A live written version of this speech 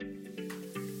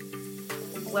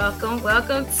Welcome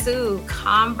to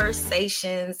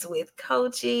Conversations with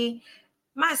Koji.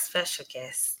 My special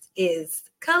guest is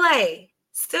Kellee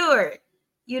Stewart.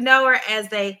 You know her as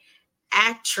a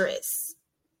actress,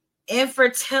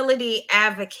 infertility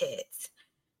advocate,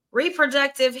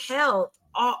 reproductive health,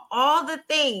 all the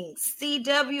things,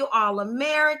 CW,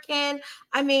 All-American.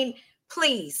 I mean,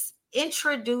 please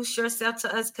introduce yourself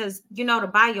to us because, the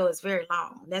bio is very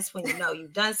long. That's when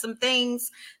you've done some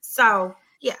things. So,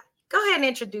 yeah, go ahead and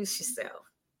introduce yourself.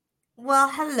 Well,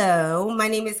 hello. My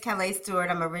name is Kellee Stewart.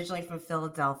 I'm originally from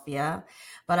Philadelphia,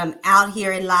 but I'm out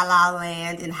here in La La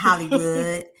Land in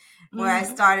Hollywood, where I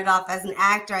started off as an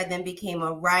actor. I then became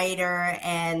a writer,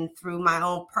 and through my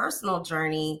own personal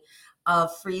journey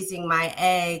of freezing my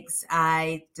eggs,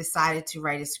 I decided to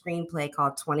write a screenplay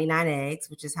called 29 Eggs,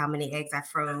 which is how many eggs I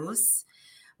froze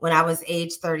when I was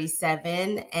age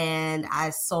 37. And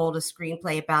I sold a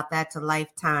screenplay about that to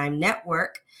Lifetime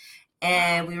Network.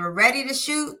 And we were ready to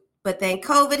shoot, but then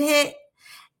COVID hit.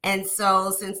 And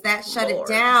so since that shut it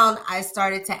down, I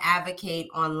started to advocate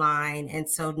online. And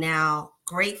so now,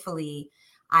 gratefully,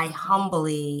 I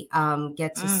humbly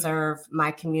get to serve my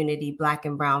community, Black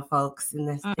and Brown folks, in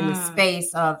the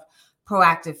space of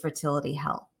proactive fertility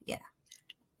health. Yeah.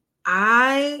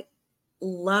 I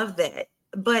love that.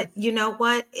 But you know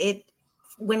what?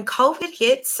 When COVID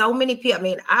hit, so many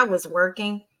people, I was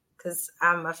working because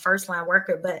I'm a first line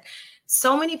worker, but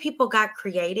so many people got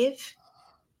creative.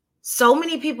 So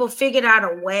many people figured out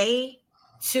a way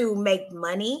to make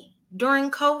money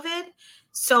during COVID.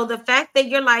 So the fact that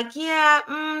you're like,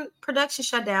 production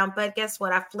shut down, but guess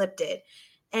what? I flipped it.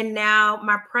 And now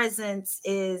my presence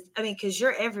is, because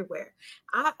you're everywhere.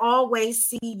 I always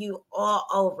see you all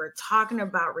over talking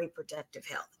about reproductive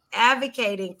health,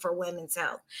 advocating for women's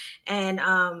health. And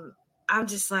I'm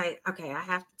just like, okay, I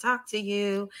have to talk to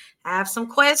you. I have some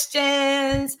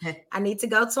questions. I need to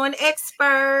go to an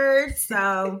expert.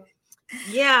 So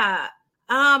yeah.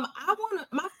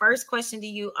 My first question to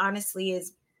you, honestly,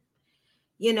 is,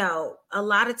 a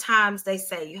lot of times they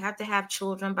say you have to have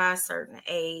children by a certain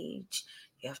age.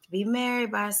 You have to be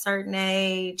married by a certain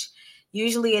age.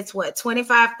 Usually it's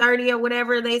 25, 30 or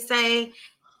whatever they say.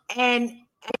 And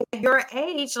at your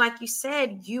age, like you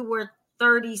said, you were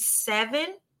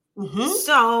 37.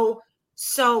 Mm-hmm.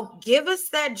 So give us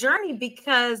that journey,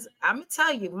 because I'm going to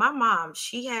tell you, my mom,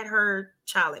 she had her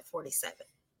child at 47.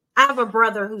 I have a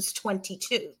brother who's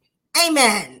 22.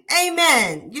 Amen.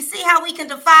 You see how we can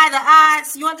defy the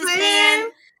odds? You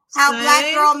understand how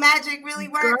Black girl magic really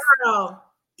works? Girl.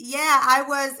 Yeah, I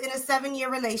was in a 7-year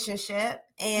relationship,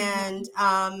 and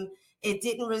it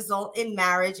didn't result in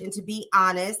marriage. And to be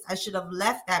honest, I should have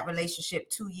left that relationship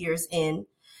 2 years in.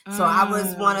 So I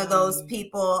was one of those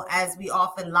people, as we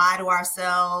often lie to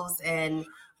ourselves, and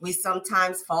we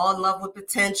sometimes fall in love with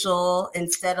potential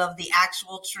instead of the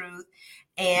actual truth.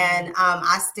 And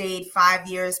I stayed 5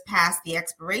 years past the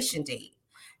expiration date.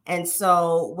 And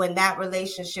so when that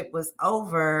relationship was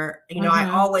over, I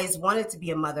always wanted to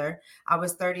be a mother. I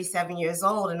was 37 years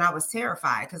old, and I was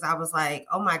terrified because I was like,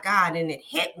 oh my God. And it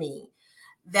hit me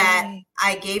that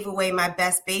I gave away my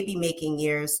best baby making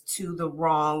years to the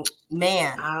wrong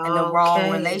man and the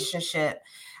wrong relationship.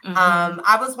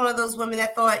 I was one of those women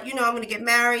that thought, I'm going to get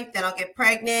married, then I'll get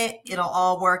pregnant. It'll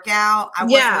all work out. I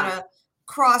wasn't going to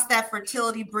cross that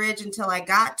fertility bridge until I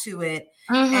got to it.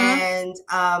 And,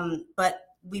 but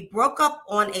we broke up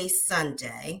on a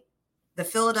Sunday. The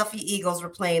Philadelphia Eagles were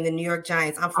playing the New York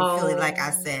Giants. I'm from Philly, like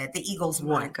I said. The Eagles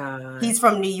won. He's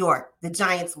from New York. The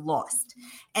Giants lost.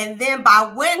 And then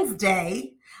by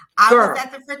Wednesday, I was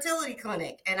at the fertility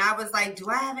clinic, and I was like, do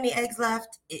I have any eggs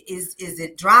left? Is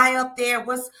it dry up there?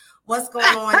 What's going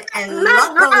on? And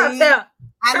luckily,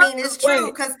 it's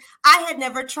true, because I had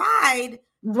never tried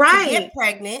to get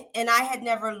pregnant, and I had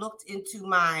never looked into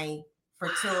my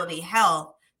fertility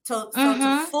health. So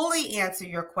to fully answer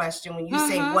your question, when you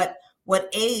say what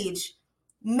age,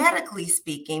 medically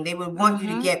speaking, they would want you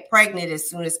to get pregnant as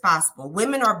soon as possible.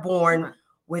 Women are born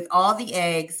with all the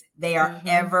eggs they are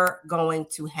ever going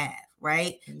to have,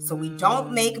 right? So we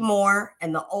don't make more,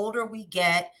 and the older we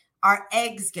get, our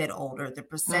eggs get older, the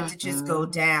percentages go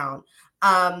down.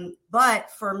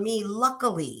 But for me,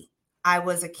 luckily, I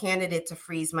was a candidate to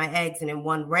freeze my eggs, and in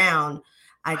one round,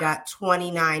 I got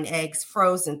 29 eggs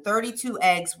frozen. 32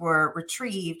 eggs were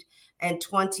retrieved, and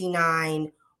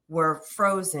 29 were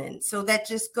frozen. So that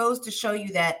just goes to show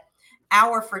you that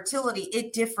our fertility,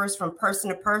 it differs from person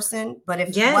to person. But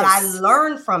what I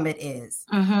learned from it is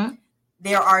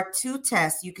there are 2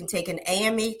 tests. You can take an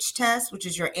AMH test, which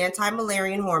is your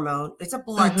anti-Müllerian hormone. It's a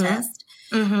blood test.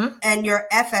 And your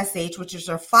FSH, which is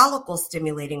your follicle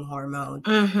stimulating hormone.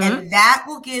 And that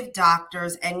will give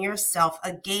doctors and yourself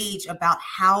a gauge about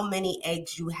how many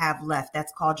eggs you have left.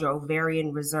 That's called your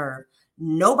ovarian reserve.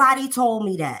 Nobody told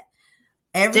me that.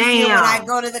 Every year when I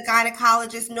go to the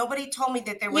gynecologist, nobody told me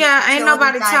that there was ain't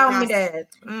nobody told me that.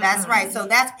 That's right. So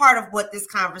that's part of what this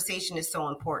conversation is so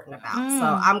important about. So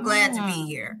I'm glad to be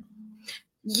here.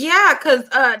 Yeah, because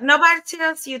nobody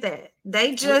tells you that.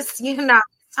 They just,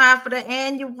 time for the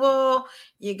annual.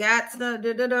 You got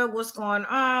to what's going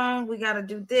on. We got to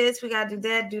do this. We got to do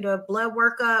that. Do the blood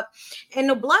workup. And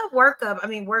the blood workup, I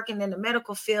mean, working in the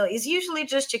medical field is usually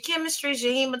just your chemistries,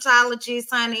 your hematologies,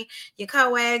 honey, your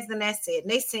coags, and that's it.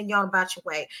 And they send you on about your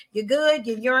way. You're good.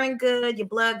 Your urine good. Your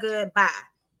blood good. Bye.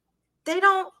 They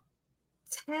don't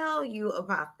tell you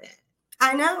about that.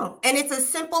 I know. And it's a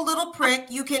simple little prick.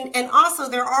 You can, and also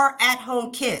there are at-home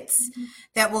kits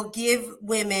that will give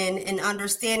women an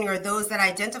understanding, or those that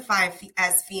identify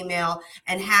as female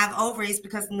and have ovaries,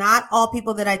 because not all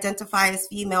people that identify as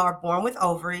female are born with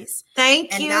ovaries.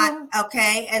 Thank you.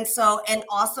 And so, and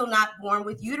also not born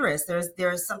with uterus.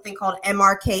 There's something called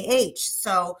MRKH.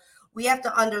 So we have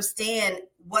to understand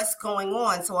what's going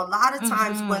on. So a lot of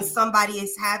times when somebody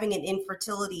is having an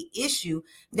infertility issue,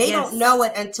 they don't know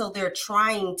it until they're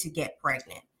trying to get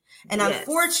pregnant. And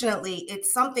unfortunately,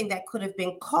 it's something that could have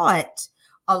been caught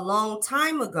a long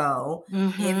time ago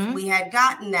if we had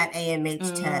gotten that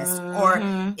AMH test, or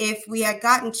if we had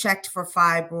gotten checked for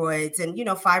fibroids. And,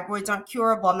 fibroids aren't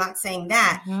curable. I'm not saying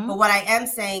that. But what I am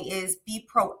saying is be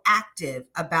proactive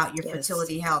about your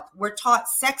fertility health. We're taught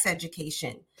sex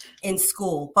education in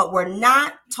school, but we're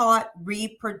not taught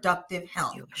reproductive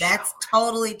health. That's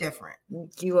totally different.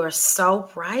 You are so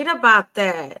right about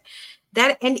that.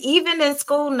 And even in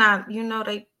school now,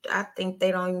 I think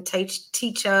they don't even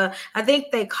teach I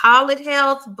think they call it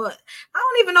health, but I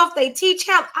don't even know if they teach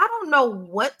health. I don't know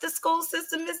what the school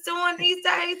system is doing these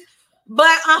days.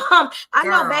 But I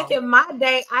know back in my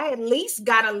day, I at least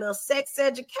got a little sex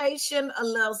education,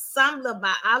 some little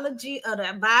biology of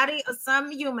the body, or some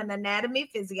human anatomy,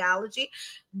 physiology.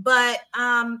 But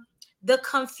the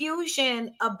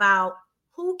confusion about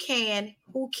who can,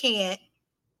 who can't,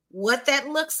 what that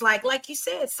looks like you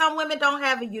said, some women don't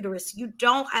have a uterus, you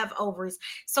don't have ovaries.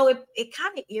 So it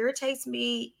kind of irritates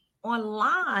me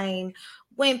online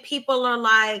when people are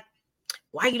like,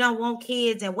 why you don't want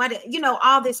kids, and what,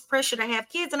 all this pressure to have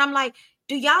kids. And I'm like,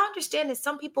 do y'all understand that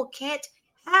some people can't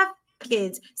have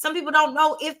kids? Some people don't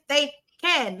know if they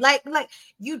can. Like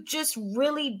you just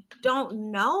really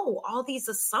don't know all these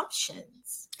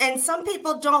assumptions. And some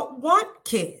people don't want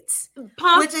kids,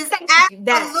 which is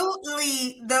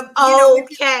absolutely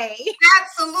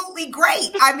absolutely great.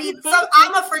 I mean,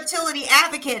 I'm a fertility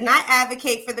advocate, and I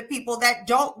advocate for the people that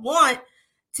don't want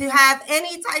to have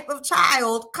any type of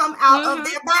child come out of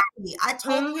their body. I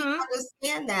totally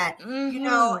understand that,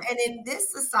 and in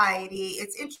this society,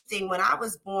 it's interesting. When I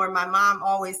was born, my mom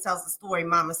always tells the story,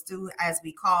 Mama Stu, as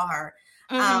we call her,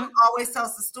 always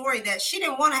tells the story that she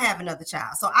didn't want to have another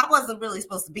child. So I wasn't really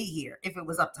supposed to be here if it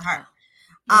was up to her.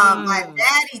 My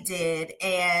daddy did.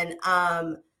 And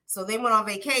so they went on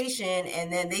vacation, and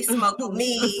then they smuggled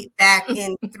me back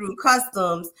in through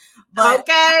customs. But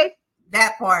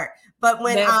that part. But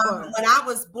when I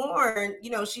was born,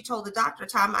 she told the doctor,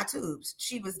 tie my tubes.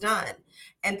 She was done.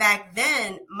 And back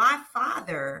then, my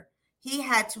father, he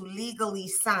had to legally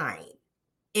sign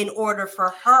in order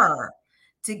for her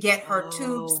to get her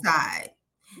tubes tied.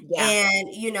 And,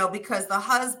 because the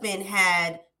husband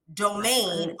had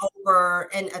domain over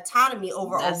and autonomy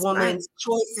over a woman's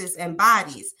choices and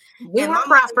bodies. We were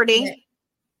property.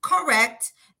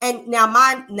 Correct. And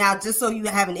now just so you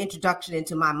have an introduction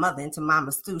into my mother, into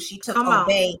Mama Stu, she took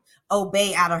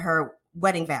obey out of her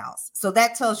wedding vows. So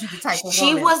that tells you the type of woman.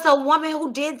 She was the woman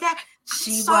who did that.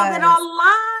 She saw it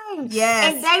online.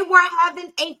 Yes. And they were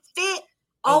having a fit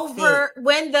over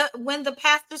when the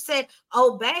pastor said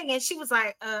obey, and she was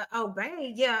like,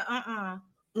 obey,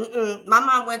 My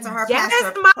mom went to her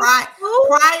pastor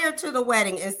prior to the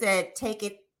wedding and said, take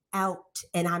it out,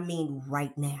 and I mean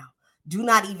right now. Do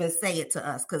not even say it to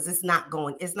us, because it's not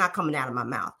coming out of my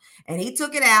mouth. And he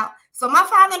took it out. So my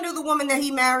father knew the woman that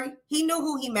he married. He knew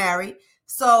who he married.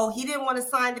 So he didn't want to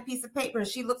sign the piece of paper. And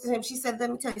she looked at him. She said, let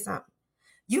me tell you something.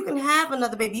 You can have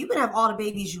another baby. You can have all the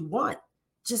babies you want,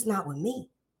 just not with me.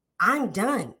 I'm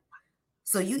done.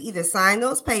 So you either sign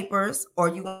those papers or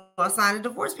you want to sign a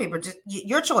divorce paper. Just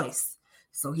your choice.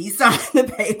 So he signed the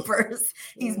papers.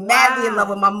 He's madly in love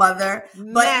with my mother.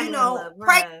 But,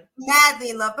 madly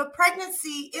in love. But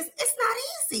pregnancy, it's not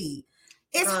easy.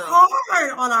 It's Girl.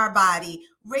 hard on our body.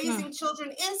 Raising children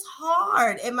is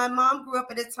hard. And my mom grew up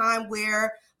at a time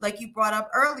where, like you brought up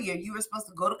earlier, you were supposed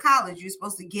to go to college. You were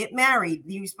supposed to get married.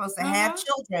 You were supposed to have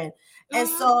children. And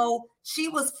so she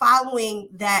was following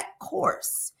that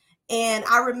course. And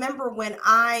I remember when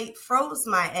I froze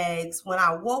my eggs, when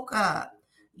I woke up,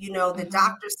 you know, the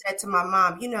doctor said to my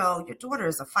mom, you know, your daughter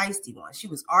is a feisty one. She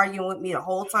was arguing with me the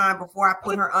whole time before I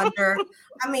put her under.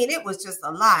 I mean, it was just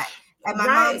a lot. And my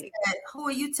mom said, who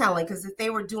are you telling? Because if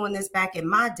they were doing this back in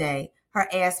my day, her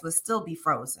ass would still be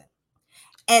frozen.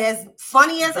 And as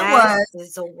funny as it was,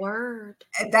 is a word.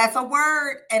 That's a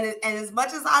word. And as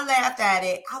much as I laughed at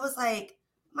it, I was like,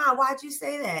 Mom, why'd you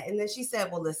say that? And then she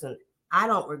said, well, listen, I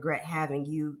don't regret having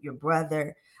you, your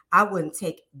brother. I wouldn't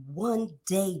take one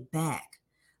day back.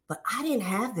 But I didn't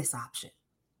have this option.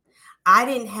 I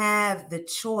didn't have the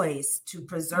choice to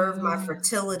preserve my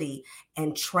fertility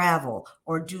and travel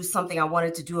or do something I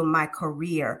wanted to do in my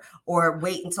career or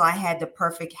wait until I had the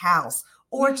perfect house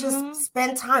or just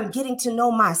spend time getting to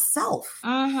know myself.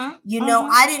 You know,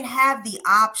 I didn't have the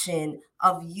option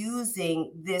of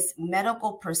using this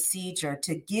medical procedure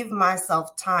to give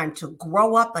myself time to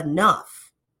grow up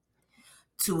enough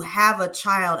to have a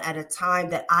child at a time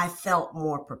that I felt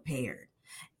more prepared.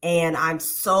 And I'm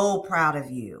so proud of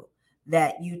you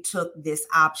that you took this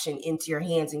option into your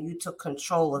hands and you took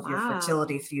control of your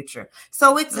fertility future.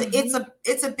 So it's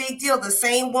a big deal. The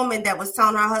same woman that was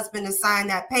telling her husband to sign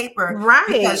that paper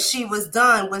because she was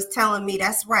done was telling me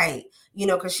that's right, you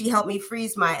know, because she helped me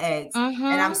freeze my eggs. And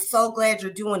I'm so glad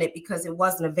you're doing it because it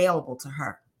wasn't available to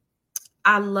her.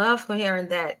 I love hearing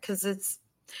that because it's,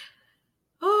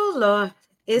 oh Lord,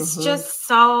 it's just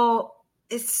so,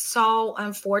 it's so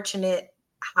unfortunate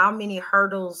how many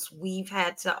hurdles we've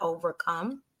had to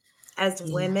overcome as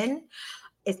women,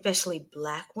 especially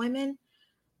Black women.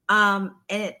 And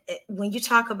when you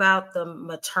talk about the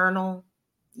maternal,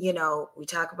 you know, we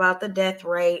talk about the death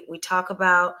rate, we talk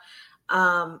about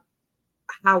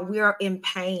how we're in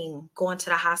pain going to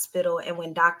the hospital and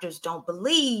when doctors don't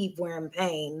believe we're in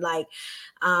pain. Like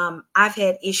I've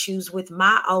had issues with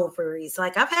my ovaries.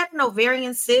 Like I've had an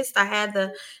ovarian cyst. I had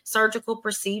the surgical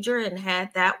procedure and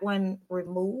had that one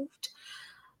removed.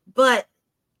 But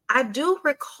I do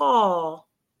recall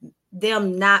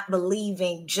them not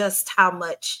believing just how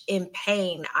much in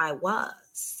pain I was.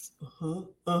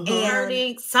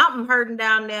 And something hurting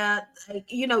down there, like,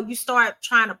 you know, you start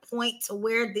trying to point to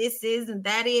where this is and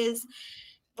that is.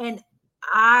 And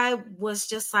I was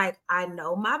just like, I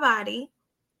know my body.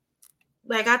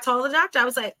 Like I told the doctor, I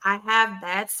was like, I have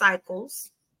bad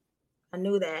cycles. I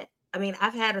knew that. I mean,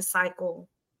 I've had a cycle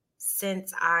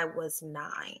since I was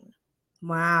 9.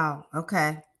 Wow.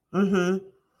 Okay.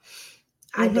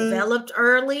 I developed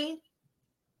early.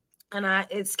 And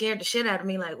it scared the shit out of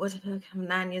me. Like, what the fuck? I'm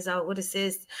 9 years old. What is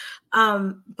this?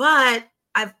 But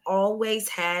I've always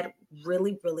had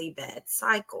really, really bad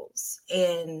cycles.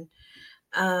 And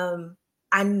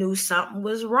I knew something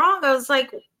was wrong. I was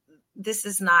like, this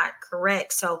is not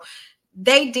correct. So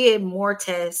they did more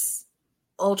tests,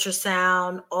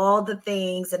 ultrasound, all the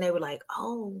things. And they were like,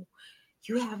 oh,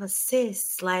 you have a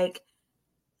cyst. Like,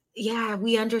 yeah,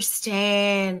 we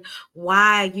understand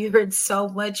why you're in so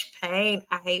much pain.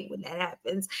 I hate when that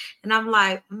happens. And I'm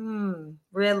like,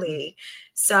 really?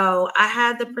 So I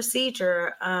had the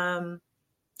procedure and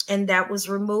that was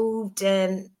removed.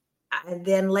 And I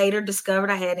then later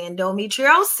discovered I had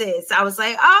endometriosis. I was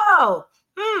like, oh,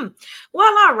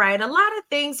 well, all right. A lot of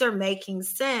things are making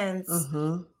sense.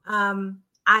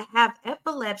 I have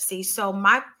epilepsy. So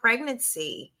my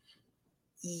pregnancy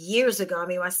years ago, I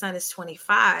mean, my son is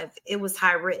 25, it was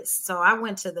high risk. So I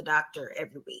went to the doctor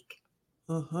every week.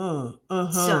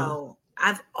 So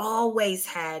I've always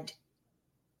had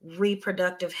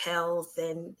reproductive health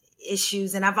and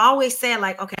issues. And I've always said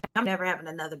like, okay, I'm never having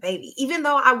another baby, even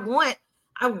though I want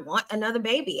another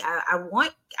baby. I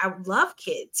love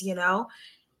kids, you know,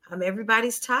 I'm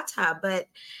everybody's tata, but,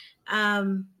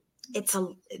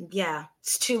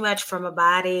 it's too much for my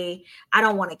body. I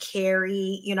don't want to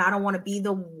carry, you know, I don't want to be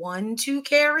the one to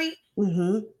carry,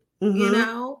 you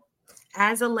know,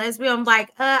 as a lesbian. I'm like,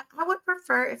 I would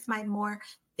prefer if my more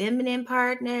feminine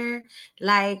partner,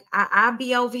 like I'll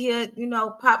be over here, you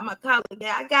know, pop my collar.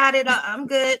 Yeah, I got it. I'm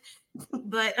good.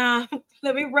 But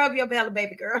let me rub your belly,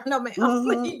 baby girl. No,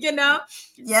 ma'am. You know?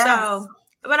 Yes. So,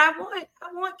 but I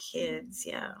want kids.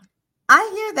 Yeah. I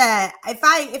hear that.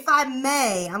 If I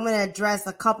may, I'm going to address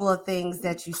a couple of things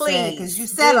that you said, because you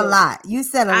said a lot. You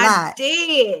said a lot. I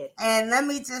did. And let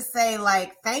me just say,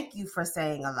 like, thank you for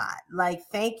saying a lot. Like,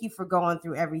 thank you for going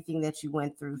through everything that you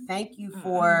went through. Thank you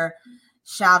for,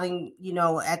 shouting,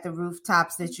 at the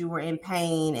rooftops that you were in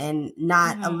pain and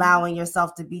not allowing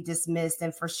yourself to be dismissed,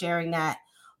 and for sharing that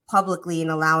publicly and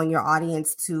allowing your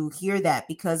audience to hear that,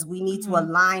 because we need to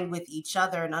align with each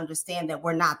other and understand that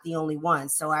we're not the only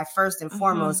ones. So I first and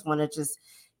foremost want to just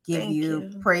give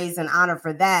you praise and honor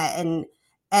for that.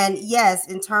 And yes,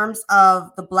 in terms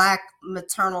of the Black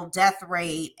maternal death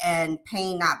rate and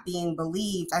pain not being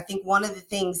believed, I think one of the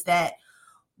things that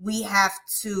we have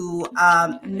to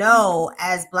know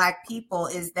as Black people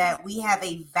is that we have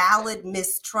a valid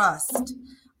mistrust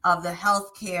of the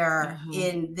healthcare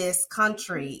in this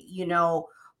country.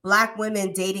 Black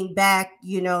women dating back,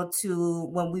 to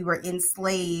when we were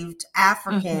enslaved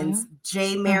Africans.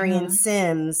 J. Marion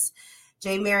Sims.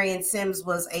 J. Marion Sims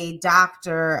was a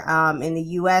doctor in the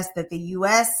U.S. that the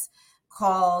U.S.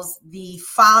 calls the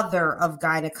father of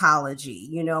gynecology,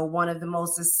 one of the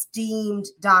most esteemed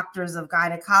doctors of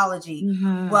gynecology.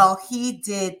 Well, he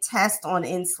did tests on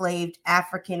enslaved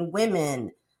African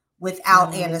women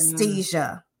without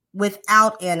anesthesia.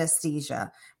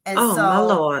 And my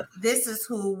Lord, this is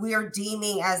who we're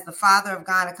deeming as the father of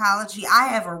gynecology. I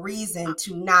have a reason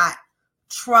to not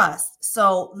trust.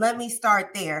 So let me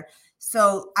start there.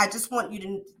 So I just want you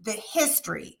to the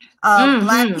history of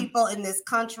Black people in this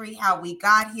country, how we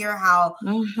got here, how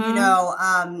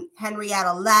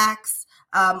Henrietta Lacks,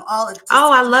 all of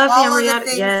I love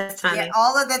Henrietta. Yes, honey.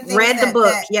 All of the things. Read the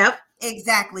book. Yep.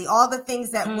 Exactly. All the things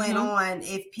that went on.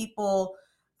 If people,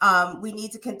 we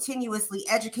need to continuously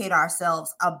educate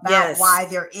ourselves about why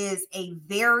there is a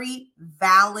very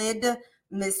valid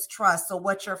mistrust. So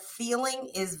what you're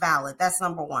feeling is valid. That's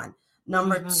number one.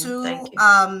 Number two,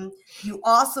 you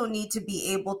also need to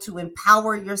be able to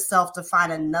empower yourself to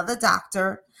find another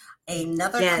doctor,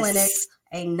 another clinic,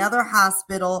 another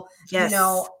hospital.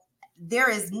 There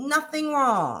is nothing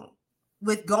wrong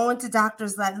with going to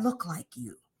doctors that look like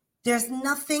you. There's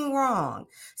nothing wrong.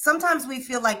 Sometimes we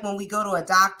feel like when we go to a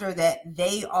doctor that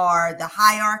they are the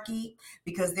hierarchy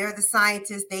because they're the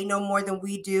scientists, they know more than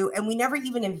we do, and we never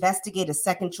even investigate a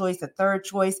second choice, a third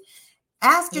choice.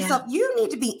 Ask yourself, you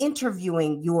need to be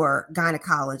interviewing your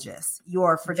gynecologist,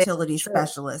 your fertility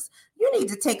specialist. You need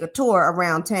to take a tour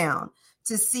around town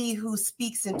to see who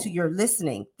speaks into your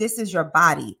listening. This is your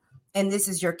body and this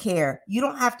is your care. You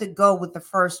don't have to go with the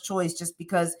first choice just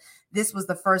because this was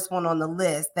the first one on the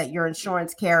list that your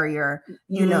insurance carrier,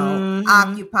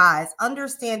 occupies.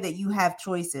 Understand that you have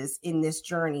choices in this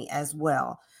journey as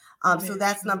well. So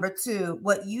that's number two.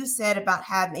 What you said about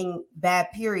having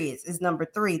bad periods is number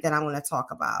three that I want to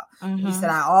talk about. You said,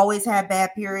 I always had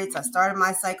bad periods. I started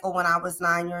my cycle when I was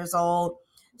 9 years old.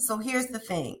 So here's the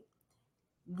thing.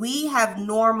 We have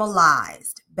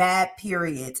normalized bad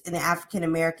periods in the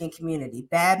African-American community,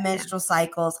 bad menstrual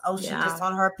cycles. Oh, she just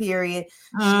on her period.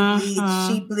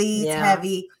 She bleeds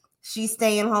heavy. She's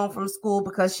staying home from school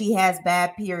because she has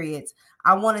bad periods.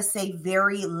 I want to say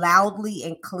very loudly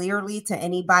and clearly to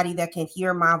anybody that can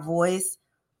hear my voice,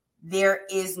 there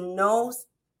is no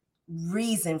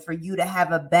reason for you to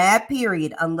have a bad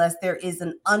period unless there is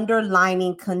an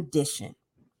underlying condition.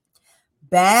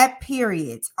 Bad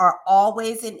periods are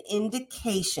always an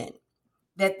indication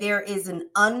that there is an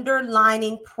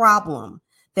underlying problem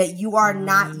that you are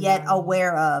not yet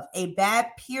aware of. A bad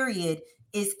period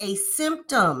is a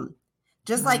symptom.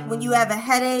 Just like when you have a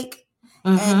headache,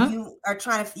 and you are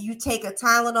you take a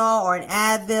Tylenol or an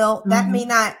Advil, that may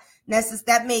not necessarily,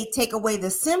 that may take away the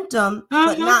symptom,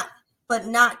 but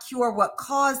not cure what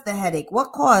caused the headache.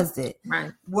 What caused it?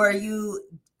 Right. Were you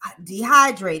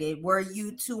dehydrated? Were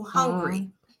you too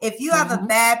hungry? If you have a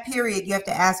bad period, you have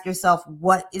to ask yourself,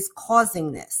 what is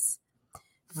causing this?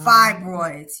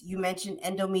 Fibroids. You mentioned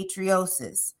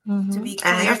endometriosis. To be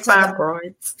clear, I have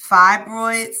fibroids.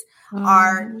 Fibroids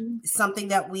are something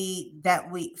that we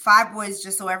fibroids,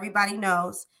 just so everybody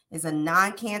knows, is a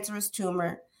non-cancerous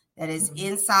tumor that is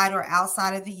inside or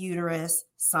outside of the uterus,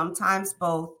 sometimes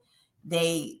both.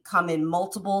 They come in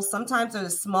multiple, sometimes they're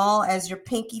as small as your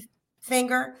pinky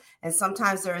finger, and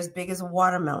sometimes they're as big as a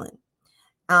watermelon,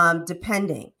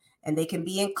 depending. And they can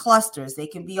be in clusters. They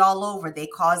can be all over. They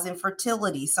cause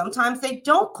infertility. Sometimes they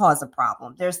don't cause a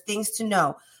problem. There's things to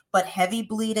know. But heavy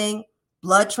bleeding,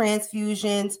 blood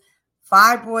transfusions,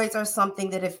 fibroids are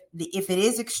something that if it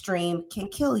is extreme, can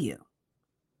kill you.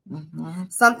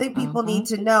 Something people need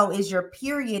to know is your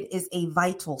period is a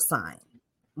vital sign.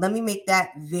 Let me make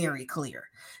that very clear.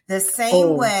 The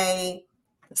same way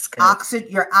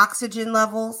your oxygen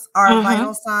levels are a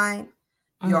vital sign.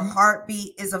 Your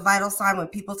heartbeat is a vital sign. When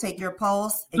people take your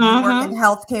pulse, and you work in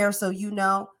healthcare, so you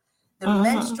know, the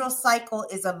menstrual cycle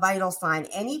is a vital sign.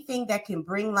 Anything that can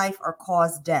bring life or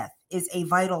cause death is a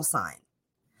vital sign.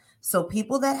 So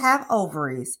people that have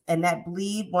ovaries and that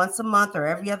bleed once a month or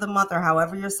every other month or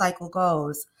however your cycle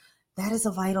goes, that is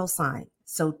a vital sign.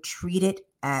 So treat it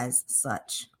as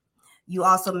such. You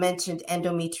also mentioned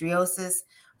endometriosis.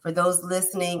 For those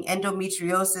listening,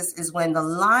 endometriosis is when the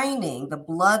lining, the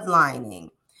blood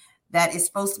lining that is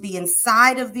supposed to be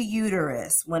inside of the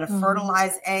uterus, when a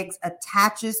fertilized egg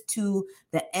attaches to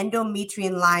the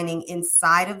endometrium lining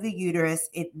inside of the uterus,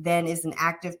 it then is an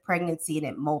active pregnancy and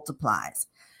it multiplies.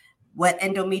 What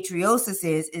endometriosis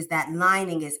is that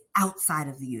lining is outside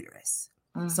of the uterus.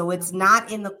 So it's not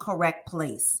in the correct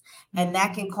place. And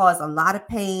that can cause a lot of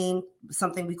pain,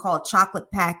 something we call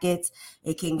chocolate packets.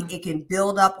 It can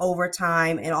build up over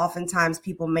time. And oftentimes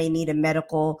people may need a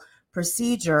medical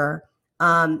procedure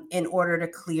in order to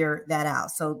clear that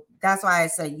out. So that's why I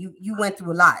say you went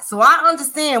through a lot. So I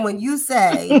understand when you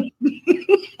say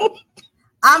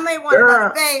I may want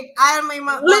another baby. I may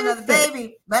want another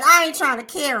baby, but I ain't trying to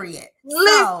carry it.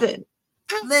 Listen.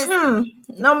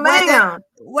 No, ma'am.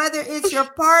 Whether it's your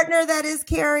partner that is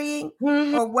carrying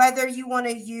or whether you want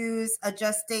to use a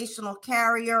gestational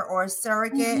carrier or a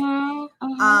surrogate,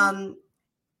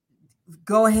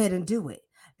 go ahead and do it.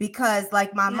 Because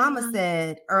like my mama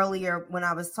said earlier when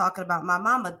I was talking about my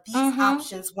mama, these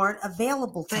options weren't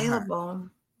available to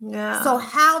her. Yeah. So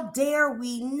how dare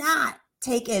we not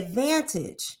take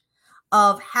advantage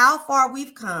of how far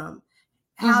we've come?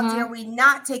 How dare we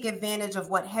not take advantage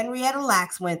of what Henrietta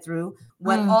Lacks went through,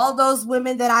 what all those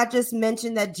women that I just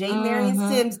mentioned that Jane Marion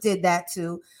Sims did that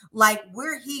to? Like,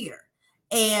 we're here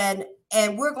and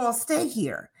we're going to stay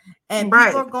here. And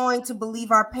people are going to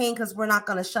believe our pain because we're not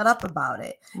going to shut up about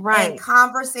it. And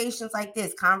conversations like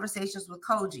this, conversations with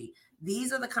Koji,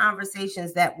 these are the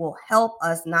conversations that will help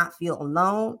us not feel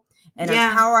alone and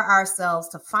empower ourselves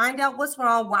to find out what's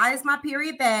wrong. Why is my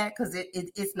period bad? Because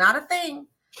it's not a thing.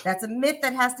 That's a myth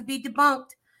that has to be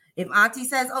debunked. If Auntie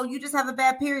says, oh, you just have a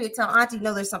bad period, tell Auntie,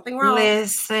 no, there's something wrong.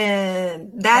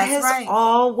 Listen, that has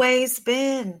always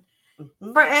been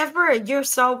forever. You're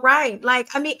so right. Like,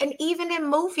 I mean, and even in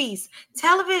movies,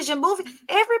 television,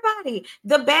 everybody,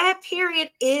 the bad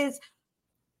period is,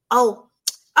 oh,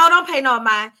 don't pay no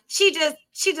mind. She just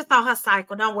thought her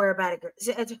cycle. Don't worry about it, girl.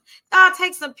 I'll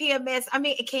take some PMS. I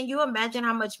mean, can you imagine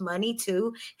how much money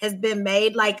too has been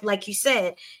made? Like you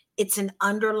said, it's an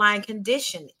underlying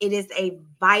condition. It is a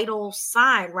vital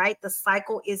sign, right? The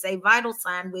cycle is a vital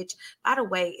sign, which, by the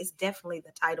way, is definitely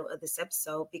the title of this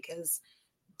episode because,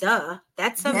 duh,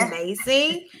 that's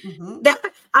amazing.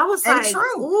 I was and like,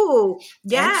 true. Ooh,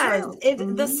 yeah,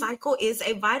 the cycle is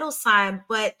a vital sign.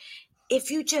 But if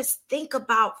you just think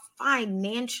about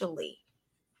financially,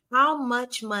 how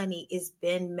much money is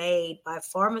being made by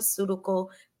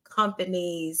pharmaceutical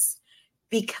companies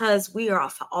because we are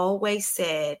always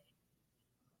said,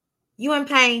 you in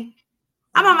pain?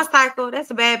 I'm on my cycle.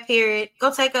 That's a bad period.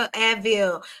 Go take a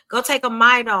Advil. Go take a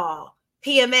Midol.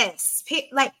 PMS.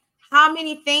 Like, how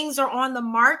many things are on the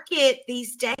market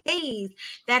these days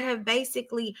that have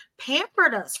basically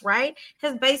pampered us, right?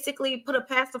 Has basically put a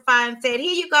pacifier and said,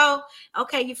 here you go.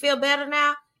 Okay, you feel better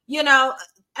now? You know,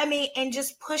 I mean, and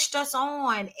just pushed us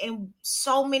on. And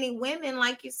so many women,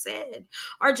 like you said,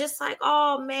 are just like,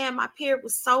 oh man, my period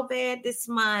was so bad this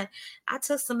month. I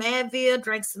took some Advil,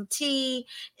 drank some tea,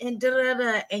 and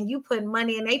and you put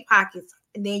money in their pockets.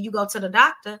 And then you go to the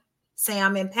doctor, say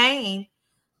I'm in pain.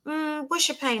 What's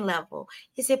your pain level?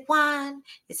 Is it 1?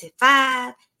 Is it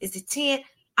 5? Is it 10?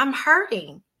 I'm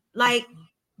hurting. Like,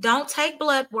 don't take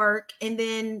blood work and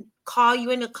then call you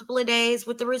in a couple of days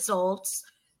with the results.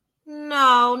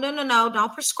 No.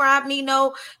 Don't prescribe me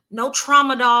no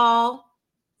tramadol,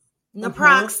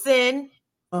 naproxen.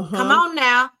 Come on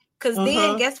now. Because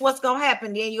then guess what's going to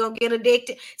happen? Then you're going to get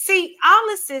addicted. See, all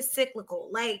this is cyclical.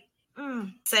 Like,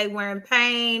 say we're in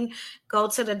pain, go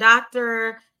to the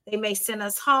doctor. They may send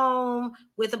us home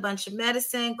with a bunch of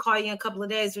medicine, call you in a couple of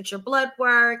days with your blood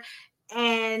work.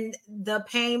 And the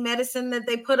pain medicine that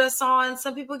they put us on,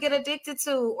 some people get addicted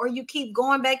to, or you keep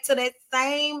going back to that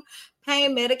same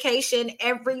pain medication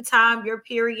every time your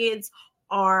periods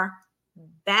are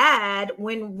bad,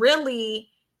 when really,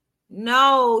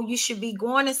 no, you should be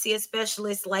going to see a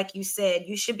specialist. Like you said,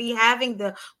 you should be having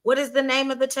what is the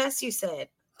name of the test you said?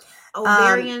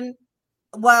 Ovarian.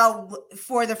 Well,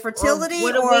 for the fertility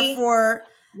for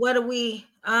what do we,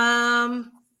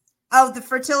 the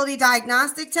fertility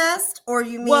diagnostic test, or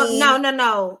you mean? Well,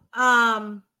 no.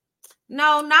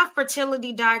 No, not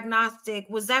fertility diagnostic.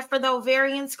 Was that for the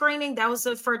ovarian screening? That was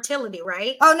a fertility,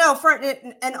 right? Oh no, for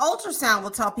an ultrasound will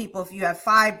tell people if you have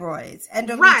fibroids,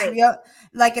 Right.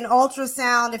 like an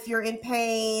ultrasound if you're in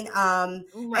pain. Right.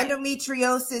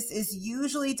 Endometriosis is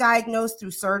usually diagnosed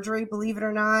through surgery, believe it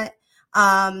or not.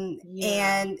 Yeah.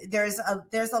 And there's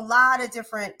a lot of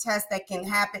different tests that can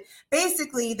happen.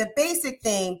 Basically, the basic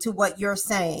thing to what you're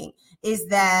saying is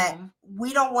that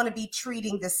we don't want to be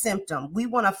treating the symptom. We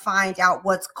want to find out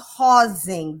what's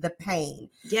causing the pain.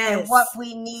 Yes. And what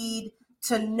we need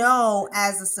to know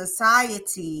as a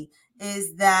society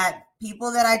is that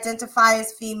people that identify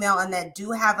as female and that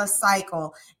do have a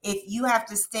cycle, if you have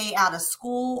to stay out of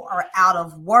school or out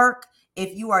of work,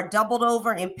 if you are doubled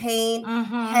over in pain,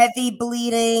 heavy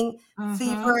bleeding,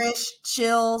 feverish,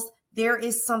 chills, there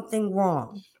is something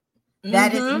wrong.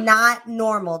 That is not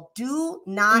normal. Do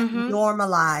not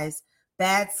normalize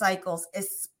bad cycles,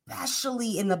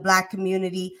 especially in the Black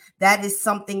community. That is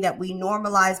something that we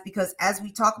normalize because as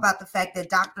we talk about the fact that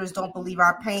doctors don't believe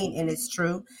our pain, and it's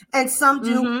true, and some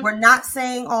do, we're not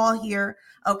saying all here,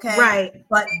 okay? Right.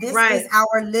 But this is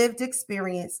our lived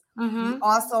experience. We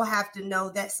also have to know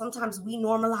that sometimes we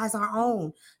normalize our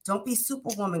own. Don't be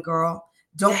Superwoman, girl.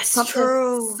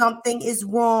 Something is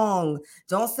wrong.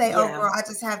 Don't say, oh girl, I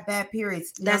just have bad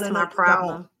periods. That's my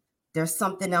problem. There's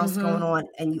something else going on,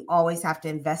 and you always have to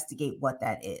investigate what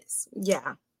that is.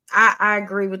 Yeah, I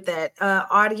agree with that.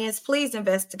 Audience, please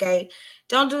investigate.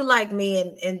 Don't do like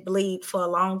me and bleed for a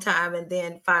long time and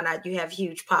then find out you have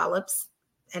huge polyps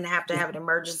and have to have an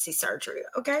emergency surgery.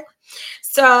 Okay.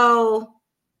 So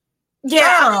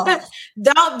yeah,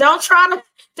 don't try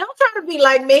to be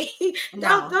like me.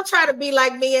 Don't try to be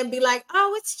like me and be like,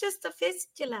 oh, it's just a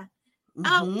fistula.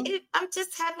 Oh, I'm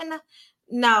just having a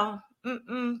no.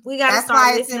 We got to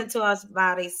start listening to our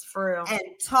bodies for real and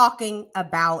talking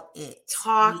about it.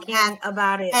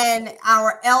 About it. And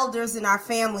our elders in our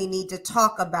family need to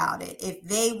talk about it. If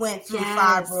they went through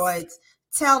fibroids,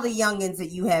 tell the youngins that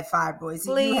you had fibroids,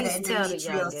 that you had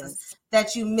endometriosis,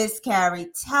 that you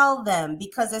miscarried. Tell them,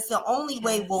 because that's the only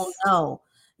way we'll know.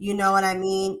 You know what I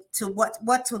mean? To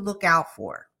what to look out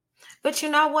for. But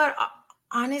you know what?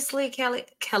 Honestly,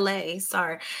 Kellee,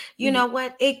 sorry. You know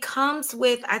what? It comes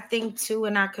with, I think, too,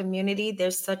 in our community,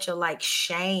 there's such a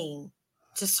shame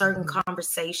to certain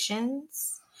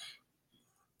conversations,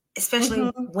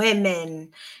 especially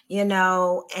women, and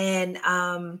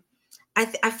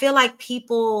I feel like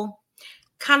people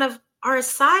kind of are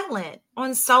silent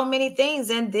on so many things.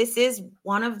 And this is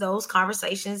one of those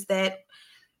conversations that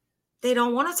they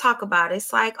don't want to talk about.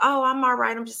 It's like, oh, I'm all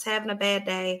right. I'm just having a bad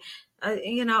day.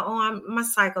 I'm my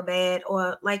cycle bad,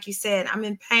 or like you said, I'm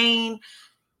in pain.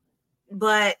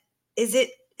 But is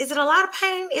it a lot of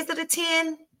pain? Is it a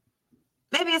 10?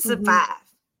 Maybe it's a 5.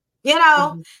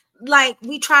 Like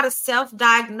we try to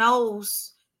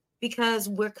self-diagnose because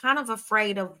we're kind of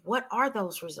afraid of what are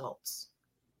those results?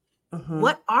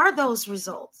 What are those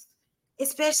results?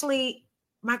 Especially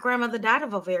my grandmother died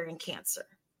of ovarian cancer.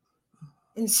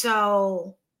 And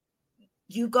so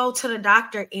you go to the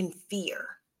doctor in fear.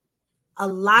 A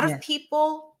lot of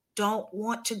people don't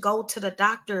want to go to the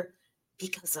doctor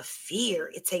because of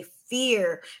fear. It's a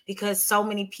fear because so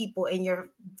many people in your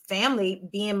family,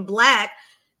 being Black,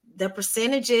 the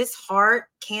percentages, heart,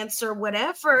 cancer,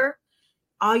 whatever,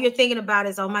 all you're thinking about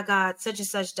is, oh my God, such and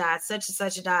such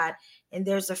died. And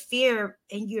there's a fear,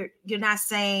 and you're not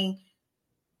saying,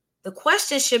 the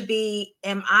question should be,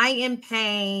 am I in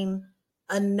pain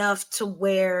enough to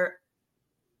where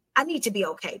I need to be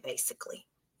okay, basically?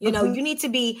 You need to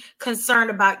be concerned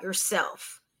about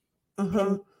yourself.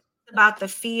 And about the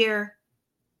fear,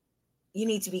 you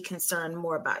need to be concerned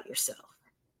more about yourself.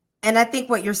 And I think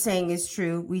what you're saying is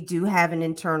true. We do have an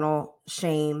internal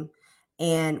shame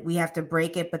and we have to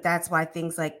break it. But that's why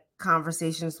things like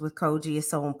conversations with Koji is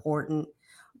so important,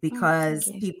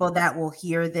 because people that will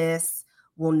hear this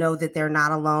will know that they're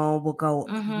not alone, will go,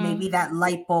 maybe that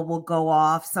light bulb will go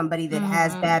off. Somebody that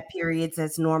has bad periods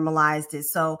that's normalized it.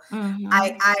 So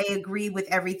I agree with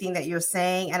everything that you're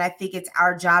saying. And I think it's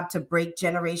our job to break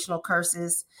generational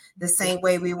curses the same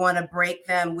way we want to break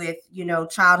them with,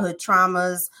 childhood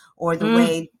traumas, or the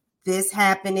way this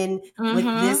happening with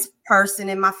this person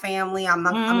in my family. I'm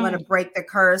going to break the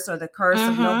curse, or the curse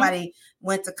of nobody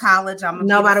went to college. I'm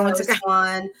nobody went to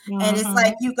one. And it's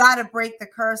like, you got to break the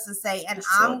curse and say, and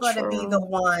I'm going to be the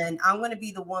one, I'm going to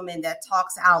be the woman that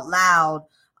talks out loud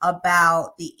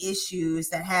about the issues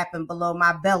that happen below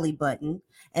my belly button.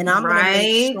 And I'm going to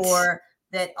make sure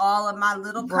that all of my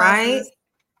little cousins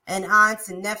and aunts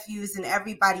and nephews and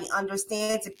everybody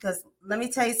understands it. Because let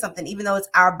me tell you something, even though it's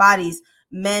our bodies,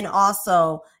 men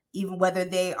also, even whether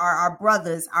they are our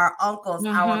brothers, our uncles,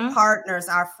 our partners,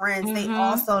 our friends, they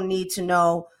also need to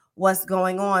know what's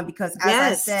going on. Because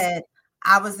as I said,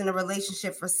 I was in a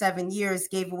relationship for 7 years,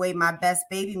 gave away my best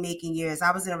baby making years.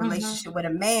 I was in a relationship with a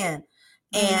man.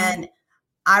 And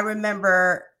I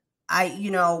remember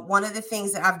one of the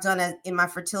things that I've done in my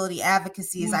fertility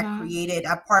advocacy is I created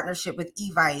a partnership with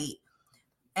Evite.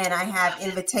 And I have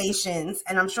invitations,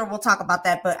 and I'm sure we'll talk about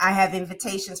that, but I have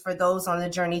invitations for those on the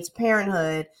journey to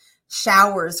parenthood,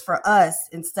 showers for us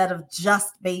instead of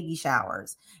just baby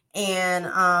showers. And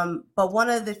but one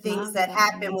of the things that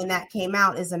happened when that came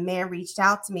out is a man reached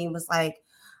out to me and was like,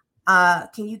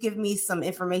 can you give me some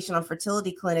information on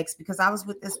fertility clinics? Because I was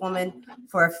with this woman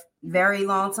for a very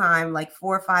long time, like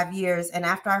 4 or 5 years. And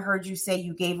after I heard you say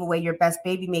you gave away your best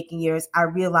baby making years, I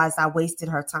realized I wasted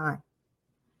her time.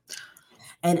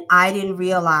 And I didn't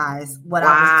realize what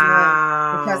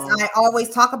I was doing, because I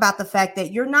always talk about the fact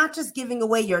that you're not just giving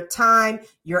away your time,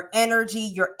 your energy,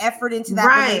 your effort into that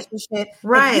relationship.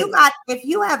 If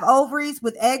you have ovaries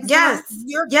with eggs,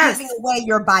 you're giving away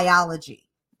your biology.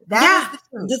 That is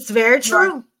the truth. That's very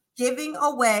true. Giving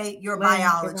away your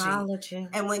biology.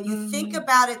 And when you think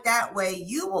about it that way,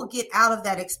 you will get out of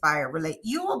that expired relationship.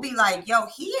 You will be like, yo,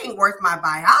 he ain't worth my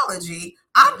biology.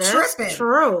 I'm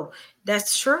tripping.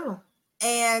 That's true.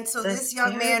 And so this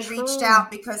young man reached out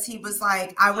because he was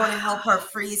like, I want to help her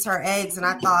freeze her eggs. And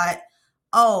I thought,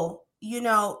 oh,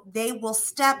 they will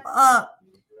step up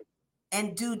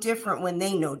and do different when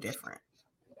they know different.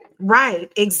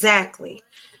 Right. Exactly.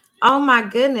 Oh my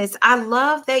goodness. I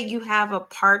love that you have a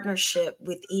partnership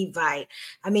with Evite.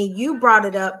 I mean, you brought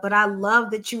it up, but I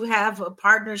love that you have a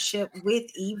partnership with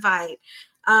Evite.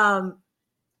 Can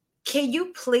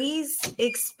you please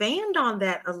expand on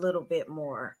that a little bit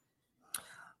more?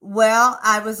 Well,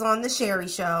 I was on the Sherry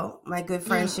show, my good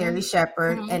friend Sherry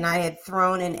Shepherd, and I had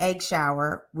thrown an egg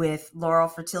shower with Laurel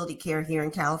Fertility Care here in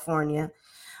California.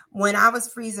 When I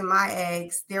was freezing my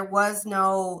eggs, there was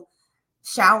no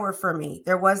shower for me.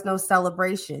 There was no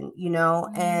celebration,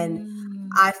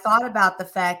 and I thought about the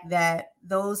fact that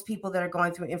those people that are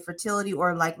going through infertility,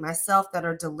 or like myself, that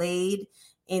are delayed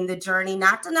in the journey,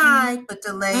 not denied, but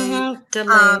delayed. Not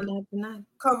denied.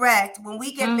 Correct. When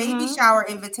we get baby shower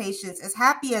invitations, as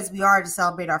happy as we are to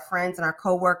celebrate our friends and our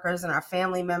coworkers and our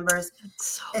family members,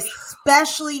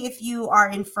 especially if you are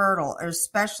infertile, or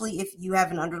especially if you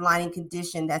have an underlying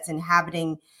condition that's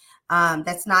inhibiting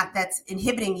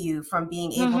you from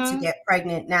being able to get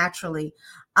pregnant naturally,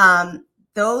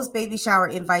 those baby shower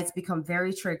invites become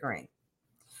very triggering.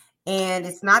 And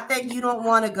it's not that you don't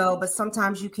want to go, but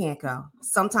sometimes you can't go.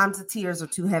 Sometimes the tears are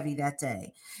too heavy that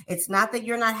day. It's not that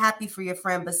you're not happy for your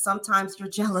friend, but sometimes you're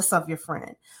jealous of your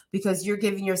friend because you're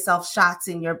giving yourself shots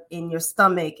in your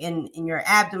stomach and in your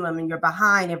abdomen and your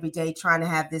behind every day trying to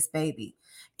have this baby.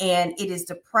 And it is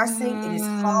depressing. It is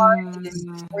hard. It is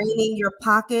draining your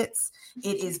pockets.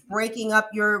 It is breaking up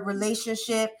your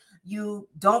relationship. You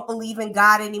don't believe in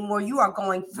God anymore. You are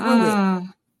going through it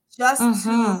just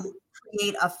to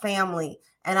create a family.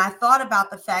 And I thought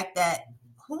about the fact that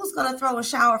who's going to throw a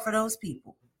shower for those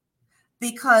people?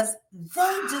 Because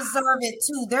they deserve it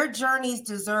too. Their journeys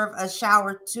deserve a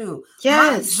shower too.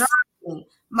 Yes.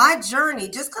 My journey,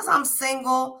 just because I'm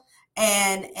single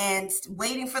and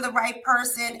waiting for the right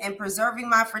person and preserving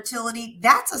my fertility,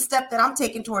 that's a step that I'm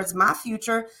taking towards my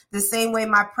future, the same way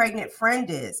my pregnant friend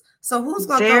is. So who's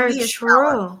going to throw me a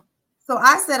shower? So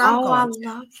I said, I'm going to.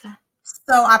 I love that.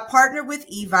 So I partnered with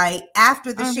Evite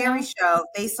after the Sherry show.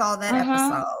 They saw that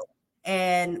episode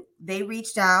and they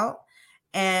reached out,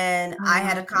 and I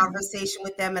had a conversation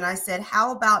with them, and I said,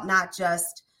 how about not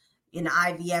just an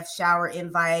IVF shower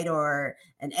invite or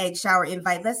an egg shower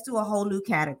invite? Let's do a whole new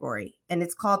category, and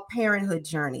it's called Parenthood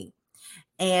Journey.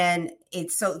 And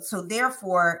it's so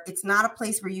therefore it's not a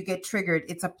place where you get triggered.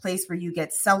 It's a place where you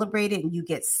get celebrated and you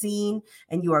get seen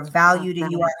and you are valued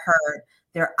and you are heard.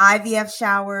 There are IVF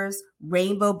showers,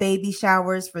 rainbow baby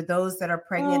showers for those that are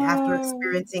pregnant after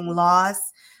experiencing loss,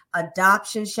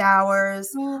 adoption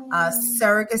showers,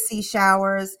 surrogacy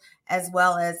showers, as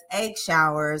well as egg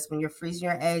showers when you're freezing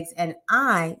your eggs. And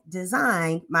I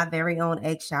designed my very own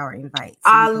egg shower invite. So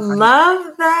I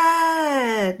love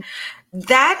that.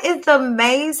 That is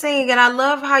amazing. And I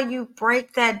love how you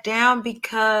break that down,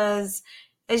 because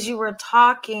as you were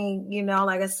talking,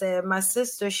 like I said, my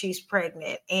sister, she's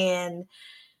pregnant, and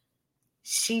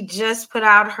she just put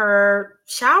out her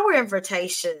shower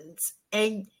invitations.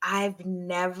 And I've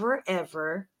never,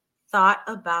 ever thought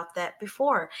about that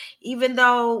before, even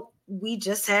though we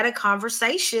just had a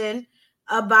conversation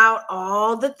about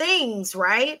all the things,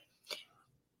 right?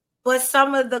 But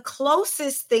some of the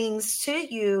closest things to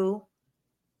you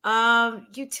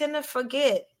you tend to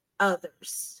forget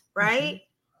others, right?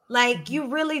 Like you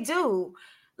really do.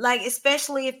 Like,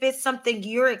 especially if it's something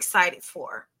you're excited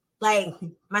for. Like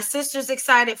my sister's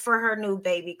excited for her new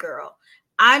baby girl.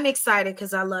 I'm excited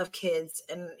because I love kids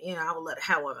and I will let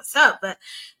her have one myself. But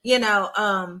and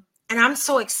I'm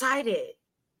so excited.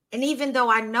 And even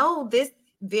though I know this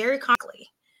very concretely,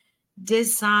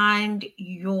 designed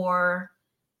your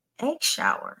egg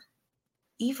shower,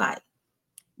 Evite.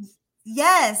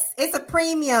 Yes, it's a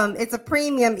premium. It's a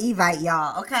premium Evite,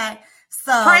 y'all. Okay.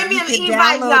 So Premium you can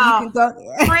Evite, download, you y'all. can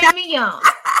go. Premium.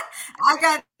 I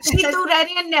got She threw that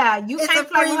in there. You it's a can't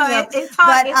play with her. premium. It's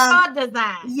But her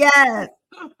design. yes,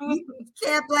 you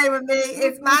can't play with me.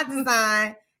 It's my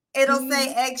design. It'll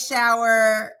say Mhm. egg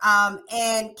shower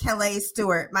and Kellee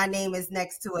Stewart. My name is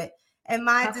next to it. And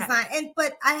my Okay. design.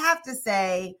 But I have to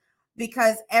say,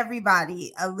 because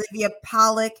everybody, Olivia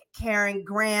Pollock, Karen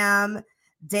Graham,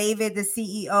 David, the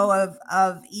CEO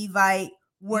of Evite,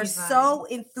 were so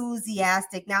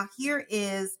enthusiastic. Now, here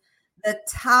is the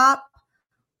top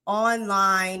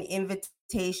online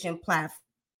invitation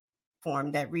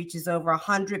platform that reaches over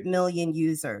 100 million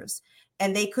users.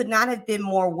 And they could not have been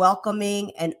more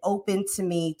welcoming and open to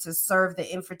me to serve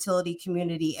the infertility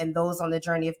community and those on the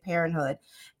journey of parenthood.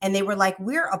 And they were like,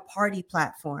 we're a party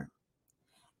platform.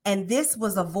 And this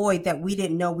was a void that we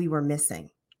didn't know we were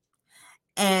missing.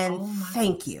 And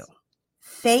thank you.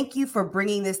 Thank you for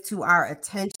bringing this to our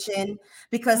attention,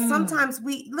 because sometimes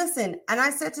we listen. And I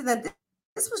said to them,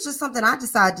 this was just something I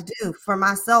decided to do for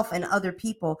myself and other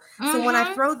people. So when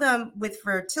I throw them with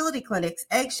fertility clinics,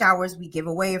 egg showers, we give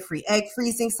away a free egg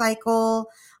freezing cycle.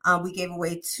 We gave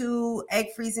away 2 egg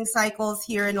freezing cycles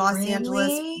here in Los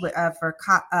Angeles for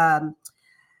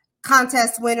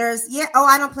contest winners. Yeah. Oh,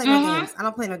 I don't play no games. I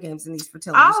don't play no games in these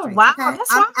fertility streets. Wow. Okay.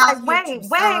 That's I'm why out I'm here like, to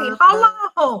wait, serve hold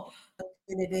on.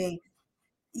 community.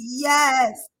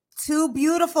 Yes. 2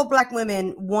 beautiful Black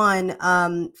women won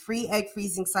free egg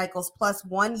freezing cycles plus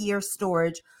 1 year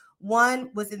storage. One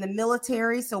was in the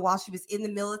military. So while she was in the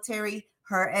military,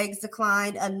 her eggs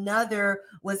declined. Another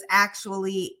was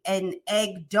actually an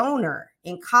egg donor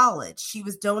in college. She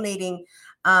was donating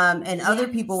and other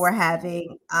people were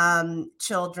having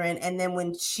children. And then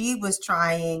when she was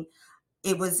trying,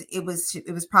 it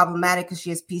was problematic because she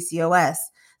has PCOS.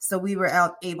 So we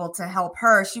were able to help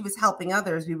her. She was helping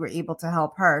others. We were able to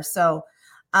help her. So,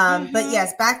 but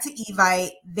yes, back to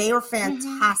Evite. They were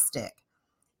fantastic.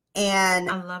 And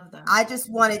I love them. I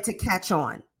just wanted to catch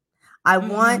on. I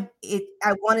want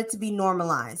it to be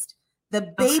normalized.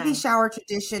 The baby shower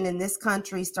tradition in this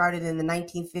country started in the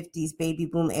 1950s baby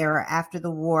boom era after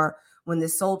the war, when the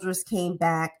soldiers came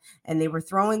back and they were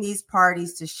throwing these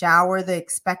parties to shower the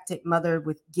expectant mother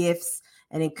with gifts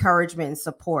and encouragement and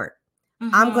support.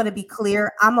 I'm going to be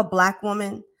clear. I'm a Black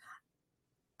woman.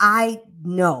 I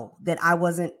know that I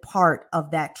wasn't part of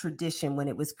that tradition when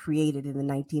it was created in the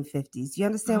 1950s. Do you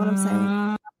understand what I'm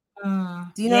saying?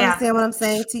 Do you understand what I'm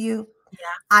saying to you? Yeah.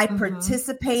 I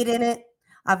participate in it.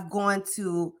 I've gone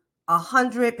to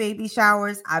 100 baby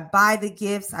showers. I buy the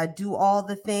gifts. I do all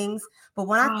the things. But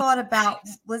when I thought about,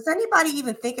 was anybody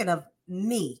even thinking of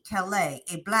me, Kellee,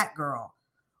 a Black girl,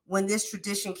 when this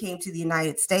tradition came to the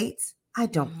United States? I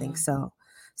don't think so.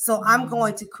 So I'm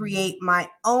going to create my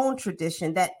own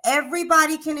tradition that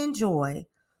everybody can enjoy,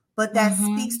 but that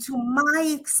speaks to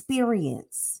my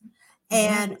experience.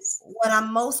 And what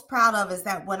I'm most proud of is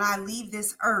that when I leave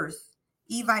this earth,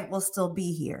 Evite will still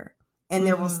be here. And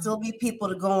there will still be people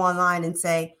to go online and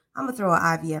say, I'm going to throw an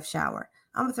IVF shower.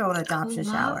 I'm going to throw an adoption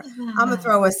shower. I'm going to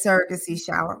throw a surrogacy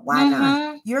shower. Why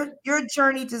not? Your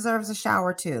journey deserves a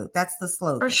shower too. That's the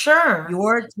slogan. For sure.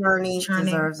 Your journey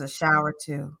deserves a shower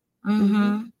too.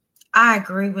 I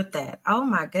agree with that. Oh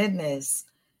my goodness.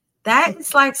 That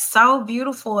is like so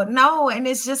beautiful. No, and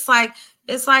it's just like,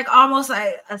 it's like almost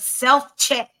a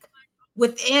self-check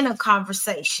within a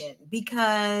conversation,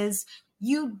 because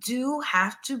you do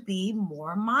have to be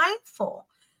more mindful.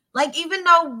 Like, even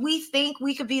though we think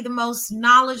we could be the most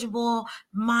knowledgeable,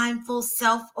 mindful,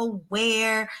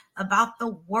 self-aware about the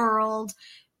world,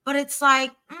 but it's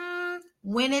like,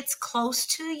 when it's close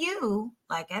to you,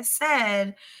 like I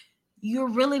said, you're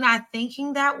really not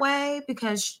thinking that way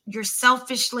because you're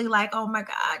selfishly like, oh my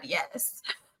God, yes.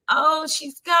 Oh,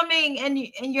 she's coming. And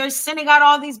you're sending out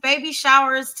all these baby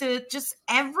showers to just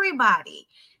everybody,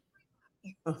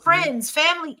 friends,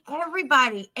 family,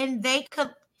 everybody. And they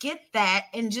could get that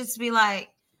and just be like,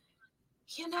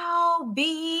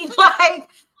 be like,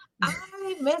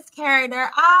 I miscarried,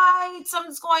 or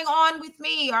something's going on with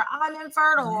me, or I'm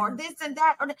infertile, or this and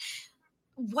that, or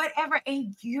whatever.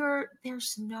 And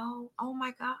there's no, oh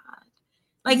my God,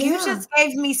 Like you just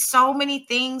gave me so many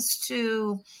things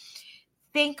to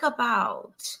think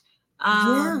about.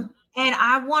 And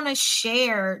I want to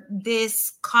share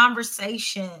this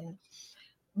conversation.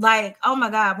 Like, oh my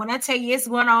God, when I tell you it's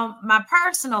one on my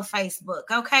personal Facebook,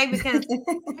 okay? Because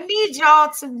I need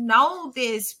y'all to know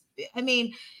this. I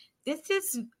mean, this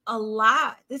is a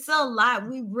lot. This is a lot.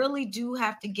 We really do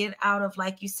have to get out of,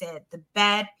 like you said, the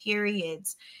bad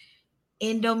periods.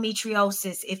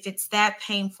 Endometriosis, if it's that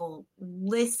painful,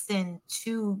 listen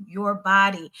to your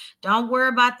body. Don't worry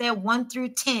about that 1 through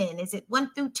 10. Is it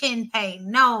 1 through 10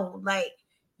 pain? No, like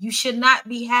you should not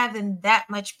be having that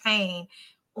much pain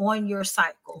on your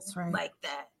cycle like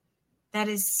that. That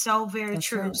is so very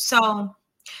true. Right. So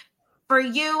for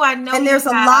you, I know, and there's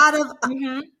a lot of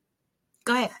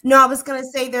Go ahead. No, I was going to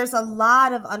say there's a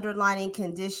lot of underlying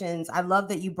conditions. I love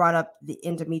that you brought up the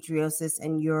endometriosis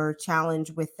and your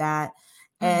challenge with that.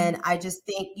 And I just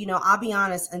think, I'll be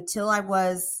honest, until I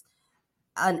was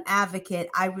an advocate,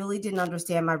 I really didn't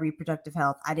understand my reproductive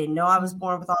health. I didn't know I was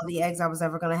born with all the eggs I was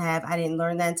ever going to have. I didn't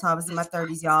learn that until I was in my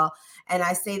 30s, y'all. And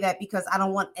I say that because I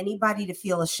don't want anybody to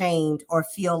feel ashamed or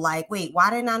feel like, wait,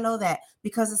 why didn't I know that?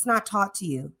 Because it's not taught to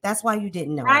you. That's why you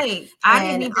didn't know. Right. I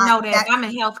didn't even know that. I'm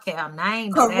in healthcare. I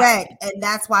ain't know correct. That. And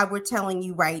that's why we're telling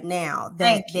you right now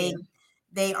that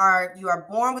you are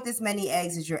born with as many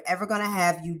eggs as you're ever going to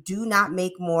have. You do not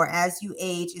make more as you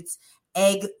age. It's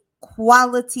egg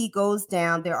quality goes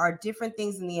down. There are different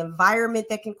things in the environment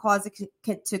that can cause it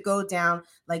to go down,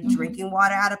 like drinking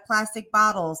water out of plastic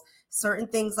bottles. Certain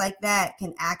things like that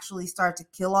can actually start to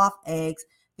kill off eggs.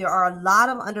 There are a lot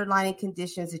of underlying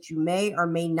conditions that you may or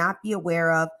may not be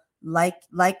aware of, like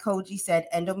Koji said,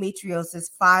 endometriosis,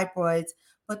 fibroids,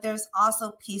 but there's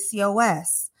also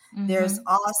PCOS. There's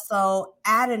also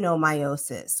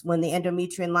adenomyosis, when the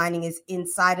endometrial lining is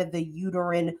inside of the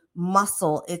uterine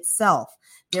muscle itself.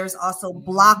 There's also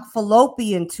blocked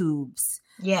fallopian tubes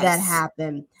that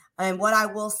happen. And what I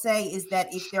will say is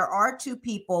that if there are two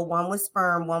people, one with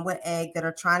sperm, one with egg, that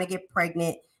are trying to get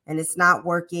pregnant and it's not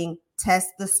working, test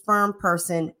the sperm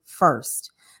person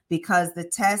first, because the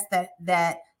test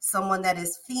that someone that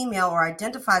is female or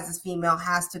identifies as female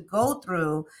has to go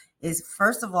through is,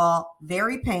 first of all,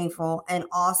 very painful and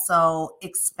also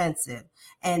expensive.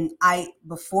 And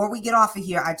before we get off of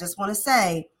here, I just want to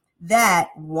say that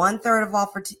 1/3 of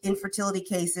all infertility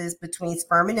cases between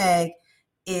sperm and egg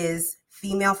is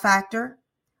female factor.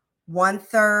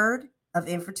 1/3 of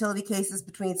infertility cases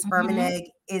between sperm and egg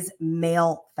is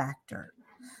male factor.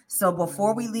 So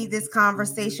before we leave this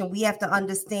conversation, we have to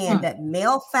understand that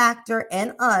male factor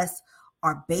and us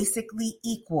are basically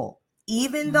equal.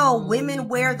 Even though women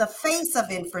wear the face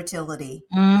of infertility,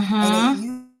 and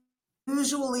it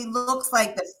usually looks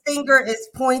like the finger is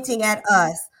pointing at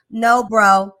us. No,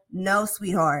 bro. No,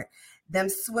 sweetheart. Them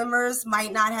swimmers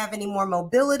might not have any more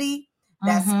mobility.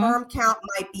 That sperm count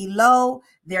might be low.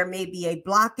 There may be a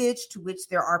blockage, to which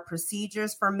there are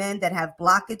procedures for men that have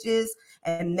blockages.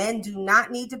 And men do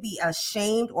not need to be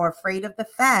ashamed or afraid of the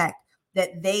fact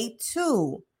that they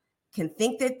too can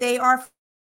think that they are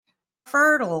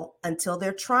fertile until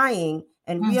they're trying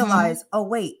and realize, oh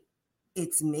wait,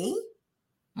 it's me.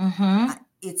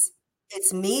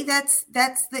 It's me that's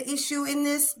the issue in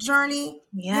this journey.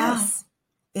 Yes,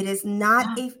 it is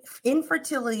not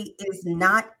infertility is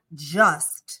not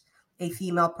just a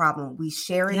female problem. We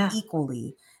share it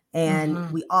equally,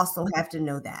 and we also have to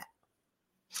know that.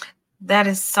 That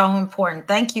is so important.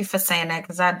 Thank you for saying that,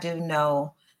 because I do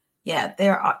know.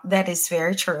 That is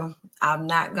very true. I'm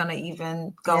not going to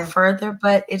even go further,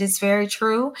 but it is very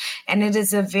true. And it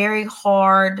is a very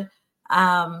hard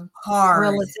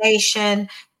realization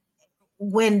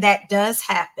when that does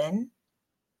happen.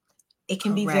 It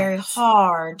can be very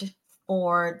hard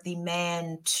for the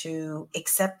man to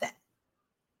accept that.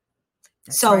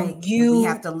 That's right. We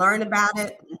have to learn about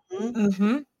it.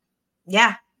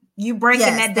 Yeah. You breaking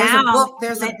that down.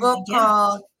 There's a book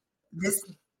called this.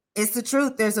 It's the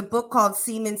truth. There's a book called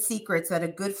Semen Secrets that a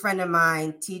good friend of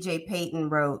mine, TJ Payton,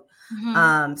 wrote.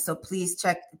 So please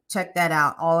check that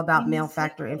out. All about male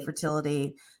factor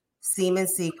infertility, Semen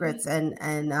Secrets, and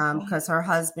because her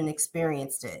husband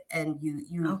experienced it, and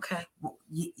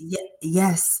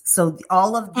yes. So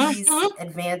all of these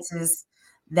advances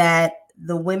that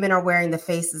the women are wearing the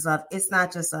faces of, it's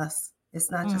not just us.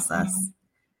 It's not just us.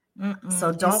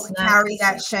 So don't carry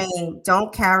that shame.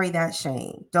 Don't carry that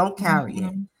shame. Don't carry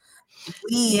it.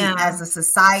 We as a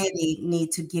society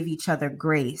need to give each other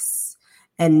grace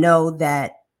and know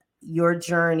that your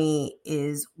journey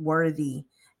is worthy,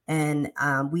 and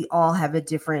we all have a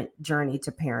different journey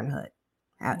to parenthood.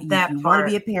 You want to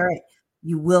be a parent,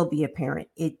 you will be a parent.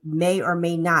 It may or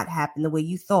may not happen the way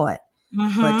you thought,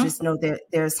 but just know that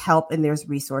there's help and there's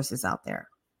resources out there.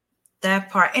 That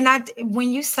part. And when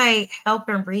you say help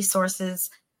and resources,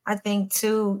 I think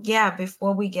too,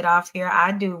 before we get off here,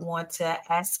 I do want to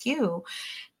ask you,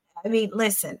 I mean,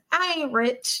 listen, I ain't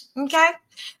rich, okay?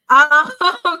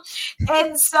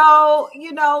 And so,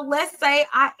 let's say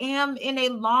I am in a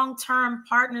long-term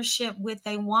partnership with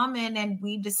a woman and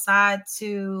we decide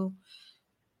to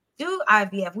do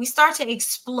IVF. We start to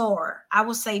explore. I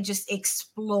will say just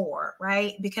explore,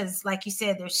 right? Because like you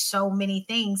said, there's so many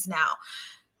things now.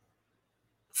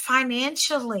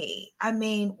 Financially, I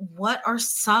mean, what are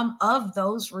some of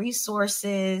those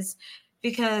resources?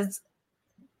 Because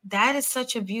that is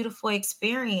such a beautiful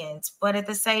experience. But at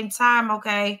the same time,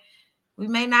 okay, we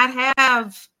may not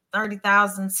have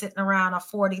 30,000 sitting around or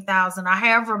 40,000 or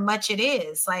however much it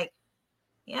is. Like,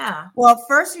 yeah. Well,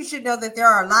 first you should know that there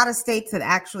are a lot of states that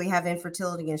actually have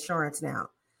infertility insurance now.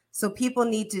 So people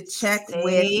need to check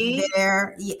with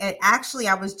their, actually,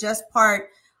 I was just part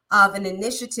of an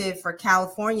initiative for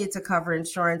California to cover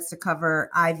insurance to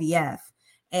cover IVF.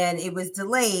 And it was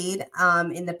delayed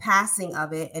in the passing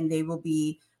of it, and they will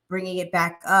be bringing it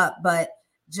back up. But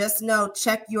just know,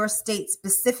 check your state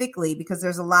specifically, because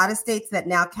there's a lot of states that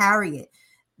now carry it.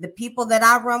 The people that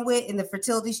I run with in the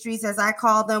fertility streets, as I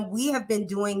call them, we have been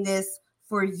doing this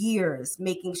for years,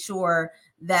 making sure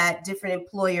that different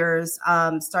employers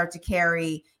start to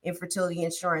carry infertility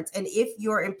insurance. And if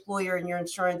your employer and your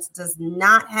insurance does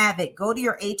not have it, go to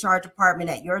your HR department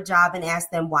at your job and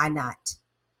ask them why not.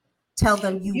 Tell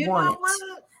them you want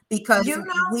it, because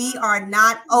we are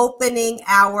not opening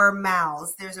our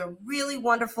mouths. There's a really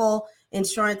wonderful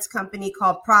insurance company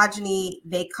called Progeny.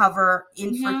 They cover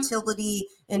infertility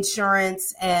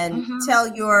insurance, and tell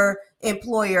your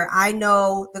employer, I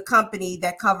know the company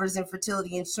that covers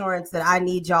infertility insurance that I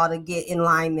need y'all to get in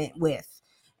alignment with.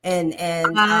 And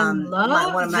I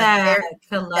love one of that,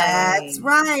 that's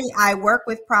right. I work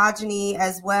with Progeny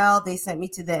as well. They sent me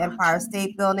to the Empire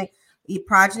State Building.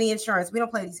 Progeny Insurance. We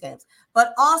don't play these games.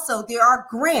 But also there are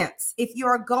grants. If you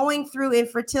are going through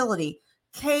infertility,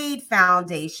 Cade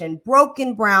Foundation,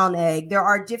 Broken Brown Egg, there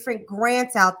are different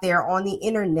grants out there on the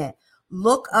internet.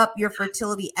 Look up your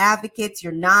fertility advocates,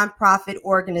 your nonprofit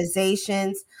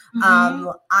organizations.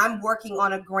 I'm working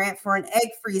on a grant for an egg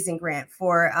freezing grant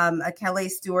for a Kellee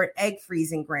Stewart egg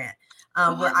freezing grant,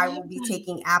 where I will be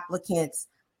taking applicants.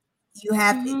 You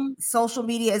have social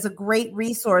media is a great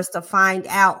resource to find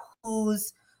out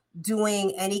who's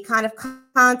doing any kind of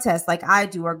contest like I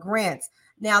do, or grants.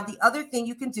 Now, the other thing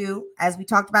you can do, as we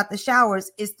talked about the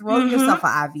showers, is throw yourself an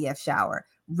IVF shower.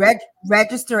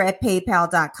 Register at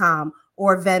PayPal.com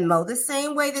or Venmo, the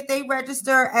same way that they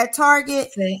register at Target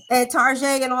and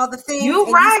Target and all the things. You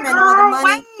right, girl. All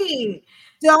the money.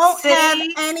 Don't have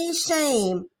any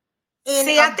shame.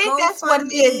 I think that's what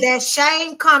it is. That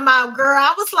shame come out, girl.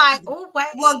 I was like, oh, wait.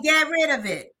 Well, get rid of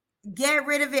it. Get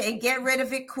rid of it, and get rid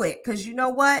of it quick. Because you know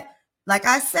what? Like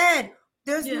I said,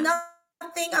 there's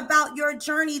nothing about your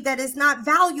journey that is not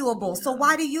valuable. So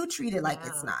why do you treat it like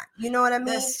it's not? You know what I mean?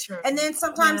 That's true. And then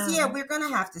sometimes, we're going to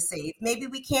have to save. Maybe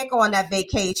we can't go on that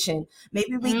vacation.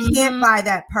 Maybe we can't buy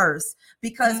that purse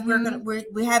because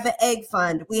we have an egg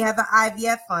fund. We have an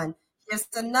IVF fund. Here's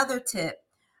another tip.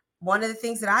 One of the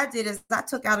things that I did is I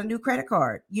took out a new credit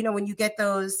card. You know, when you get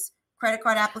those credit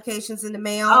card applications in the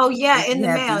mail. Oh, yeah, in the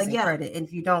mail. Yeah. Credit, and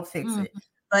if you don't fix it.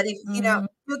 But if,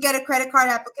 you get a credit card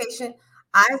application,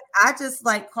 I just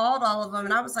like called all of them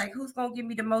and I was like, who's going to give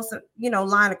me the most,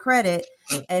 line of credit?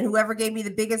 And whoever gave me the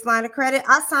biggest line of credit,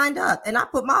 I signed up and I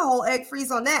put my whole egg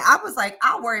freeze on that. I was like,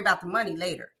 I'll worry about the money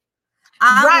later.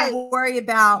 I will worry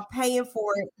about paying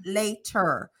for it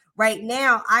later. Right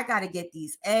now, I got to get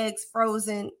these eggs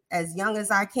frozen as young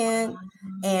as I can.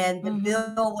 And the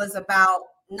bill was about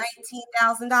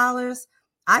 $19,000.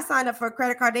 I signed up for a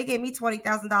credit card. They gave me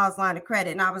 $20,000 line of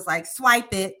credit. And I was like,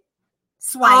 swipe it.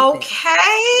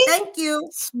 Okay. Thank you.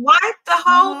 Swipe the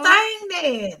whole thing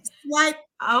then. Swipe.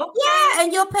 Okay. Yeah,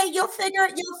 and you'll figure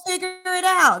it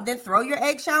out. Then throw your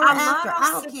egg shower after.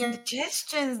 I don't care.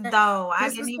 Suggestions though. I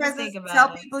didn't even think about it. Tell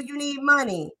people you need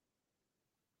money.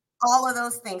 All of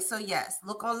those things. So yes,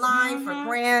 look online for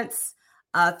grants.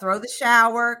 Throw the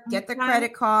shower, get the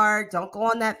credit card. Don't go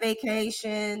on that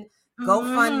vacation.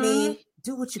 GoFundMe.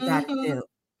 Do what you got to do.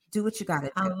 Do what you got to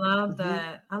do. I love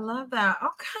that. I love that.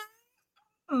 Okay.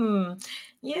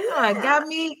 Yeah, got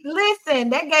me. Listen,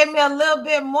 that gave me a little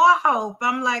bit more hope.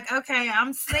 I'm like, okay,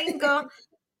 I'm single.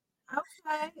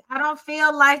 Okay, I don't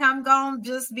feel like I'm gonna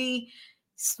just be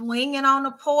swinging on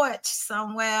the porch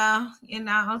somewhere,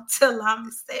 till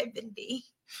I'm 70.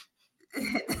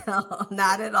 No,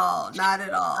 not at all. Not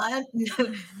at all.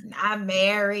 I'm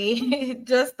married,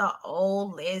 just the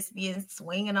old lesbian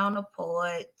swinging on the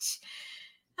porch.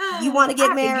 You want to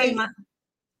get I could married?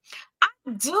 I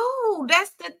do.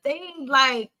 That's the thing.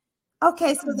 Like,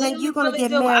 Okay, I so then really, you're going to really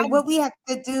get do. married. What we have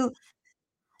to do,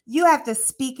 you have to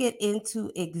speak it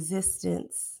into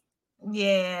existence.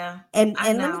 Yeah, And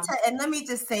I let me know. tell, and let me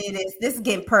just say this. This is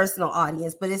getting personal,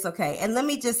 audience, but it's okay. And let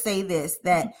me just say this: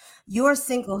 that your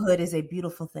singlehood is a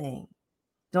beautiful thing.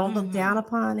 Don't look down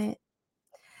upon it.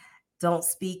 Don't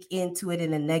speak into it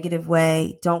in a negative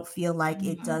way. Don't feel like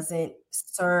it doesn't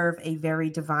serve a very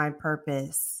divine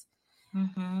purpose.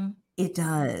 It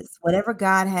does. Whatever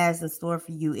God has in store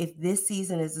for you, if this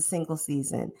season is a single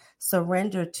season,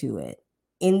 surrender to it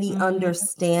in the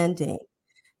understanding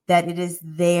that it is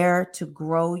there to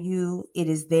grow you. It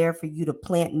is there for you to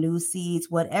plant new seeds.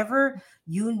 Whatever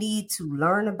you need to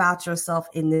learn about yourself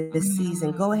in this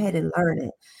season, go ahead and learn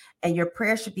it. And your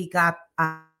prayer should be, God,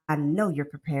 I know you're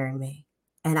preparing me.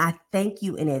 And I thank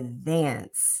you in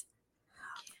advance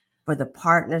for the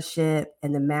partnership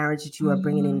and the marriage that you are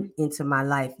bringing into my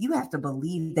life. You have to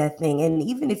believe that thing. And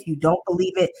even if you don't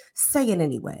believe it, say it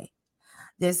anyway.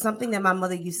 There's something that my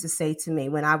mother used to say to me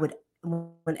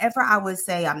whenever I would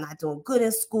say I'm not doing good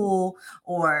in school,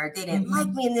 or they didn't like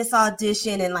me in this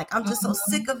audition, and like I'm just so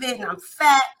sick of it, and I'm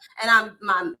fat, and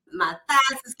my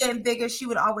thighs is getting bigger, she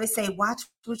would always say, watch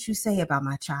what you say about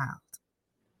my child.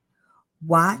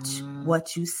 Watch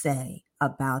what you say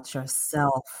about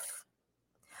yourself.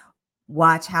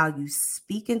 Watch how you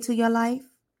speak into your life.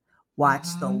 Watch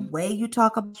the way you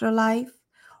talk about your life.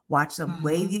 Watch the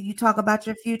way that you talk about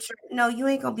your future. No, you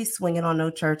ain't going to be swinging on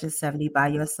no church at 70 by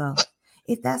yourself.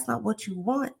 If that's not what you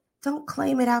want, don't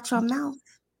claim it out your mouth.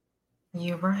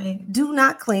 You're right. Do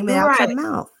not claim it out your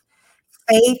mouth.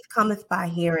 Faith cometh by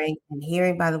hearing, and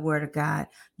hearing by the word of God.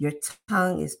 Your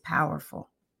tongue is powerful.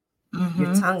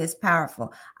 Your tongue is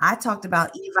powerful. I talked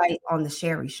about Evite on the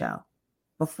Sherry Show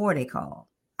before they called.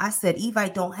 I said,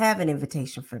 Evite don't have an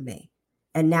invitation for me.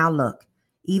 And now look,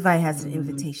 Evite has an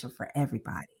invitation for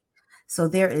everybody. So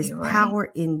there is power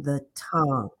in the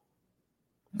tongue.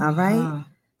 All right.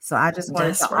 So I just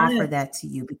wanted to offer that to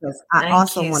you, because I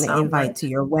also want to invite to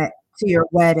your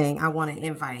wedding. I want to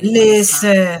invite.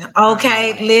 Listen,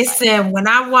 okay, listen. When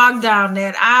I walk down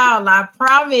that aisle, I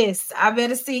promise I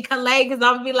better see Kellee, because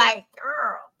I'm gonna be like,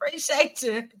 girl, appreciate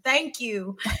you. Thank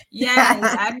you.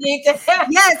 Yes, I need to.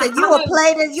 Yes, and you will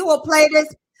play this. You will play this.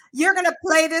 You're going to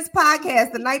play this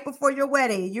podcast the night before your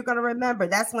wedding. You're going to remember.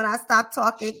 That's when I stopped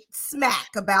talking smack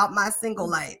about my single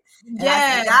life.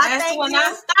 Yeah, that's when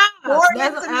I stop.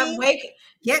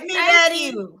 Get me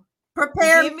ready.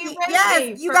 Prepare me.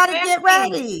 Yes, you got to get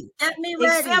ready. Get me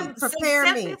ready.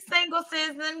 Prepare me. This single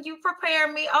season, you prepare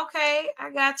me. Okay, I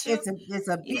got you. It's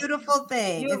a beautiful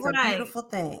thing. It's a beautiful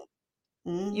thing.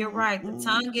 You're right. The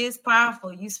tongue is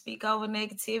powerful. You speak over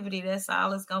negativity. That's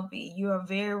all it's going to be. You are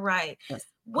very right.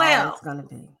 Well, it's going to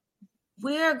be.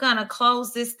 We're going to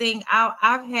close this thing out.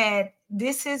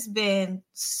 This has been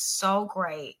so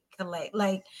great, Kellee.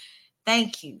 Like,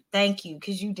 thank you.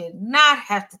 Because you did not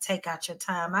have to take out your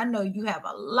time. I know you have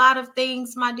a lot of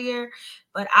things, my dear,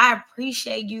 but I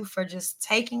appreciate you for just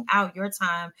taking out your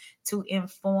time to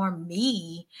inform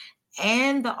me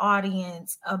and the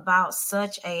audience about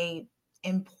such a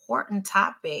important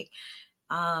topic.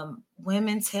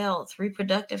 Women's health,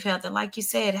 reproductive health. And like you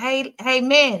said, hey,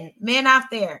 men out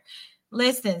there,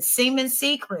 listen, Semen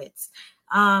Secrets.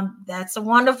 That's a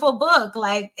wonderful book.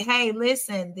 Like, hey,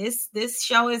 listen, this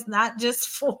show is not just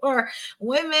for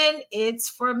women, it's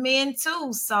for men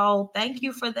too. So thank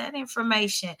you for that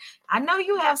information. I know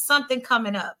you have something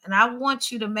coming up, and I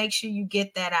want you to make sure you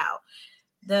get that out.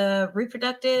 The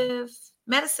reproductive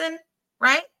medicine,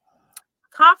 right?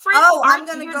 Conference. Oh, I'm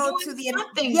going to go to the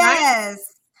yes. Right?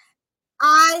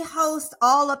 I host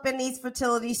All Up in These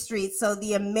Fertility Streets. So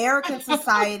the American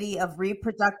Society of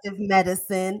Reproductive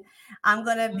Medicine. I'm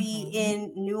going to be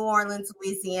in New Orleans,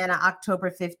 Louisiana,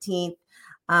 October 15th,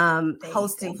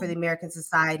 hosting for the American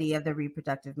Society of the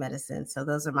Reproductive Medicine. So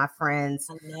those are my friends.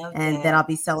 And then I'll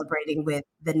be celebrating with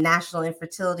the National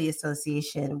Infertility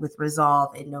Association with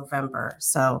Resolve in November.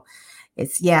 So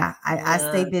it's, I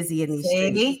stay busy in these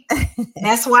streets.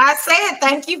 That's why I said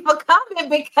thank you for coming,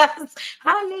 because,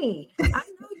 honey, I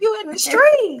know you in the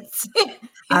streets.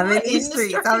 I'm in these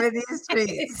streets.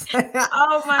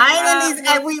 Oh my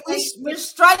God. We're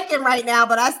striking right now,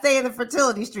 but I stay in the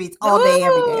fertility streets all day,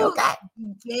 every day. Okay.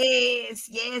 Yes.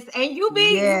 And you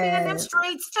be in them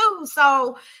streets too.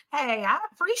 So hey, I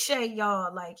appreciate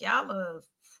y'all. Like, y'all are,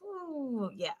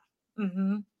 yeah.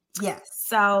 Yes.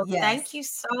 So thank you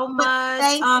so much.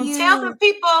 Thank you. Tell the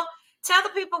people Tell the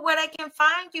people where they can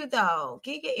find you, though.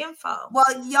 Get your info.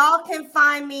 Well, y'all can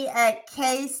find me at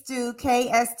KStew,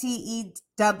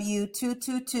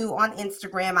 KSTEW222 on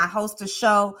Instagram. I host a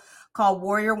show called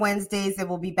Warrior Wednesdays. It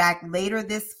will be back later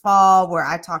this fall, where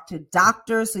I talk to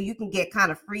doctors, so you can get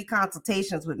kind of free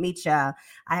consultations with me, child.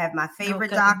 I have my favorite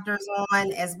doctors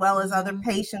on, as well as other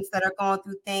patients that are going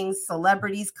through things.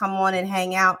 Celebrities come on and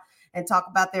hang out and talk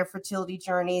about their fertility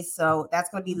journeys. So that's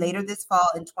going to be later this fall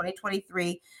in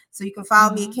 2023. So you can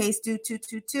follow me at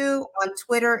KStew222 on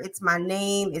Twitter. It's my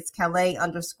name. It's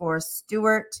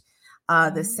Kellee_Stewart.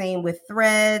 The same with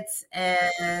Threads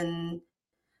and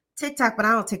TikTok, but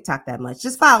I don't TikTok that much.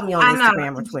 Just follow me on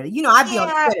Instagram or Twitter. You know, I be on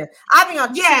Twitter. I be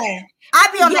on the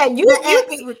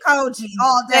X with Koji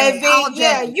all day.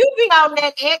 Yeah, you be on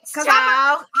that X,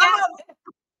 child.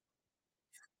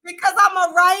 Because I'm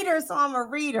a writer, so I'm a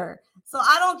reader. So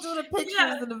I don't do the pictures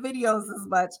and the videos as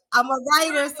much. I'm a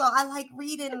writer, so I like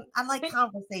reading. I like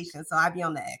conversation, so I be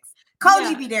on the X.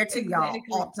 Koji be there too, y'all,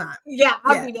 all the time. Yeah,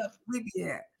 I'll be there. We be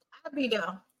there. I'll be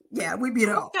there. Yeah, we be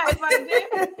there. Okay, my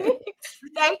dear.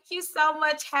 Thank you so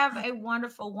much. Have a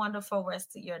wonderful, wonderful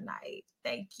rest of your night.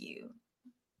 Thank you.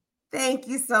 Thank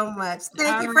you so much.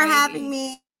 Thank you for having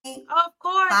me. Of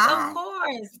course, Bye. Of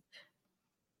course.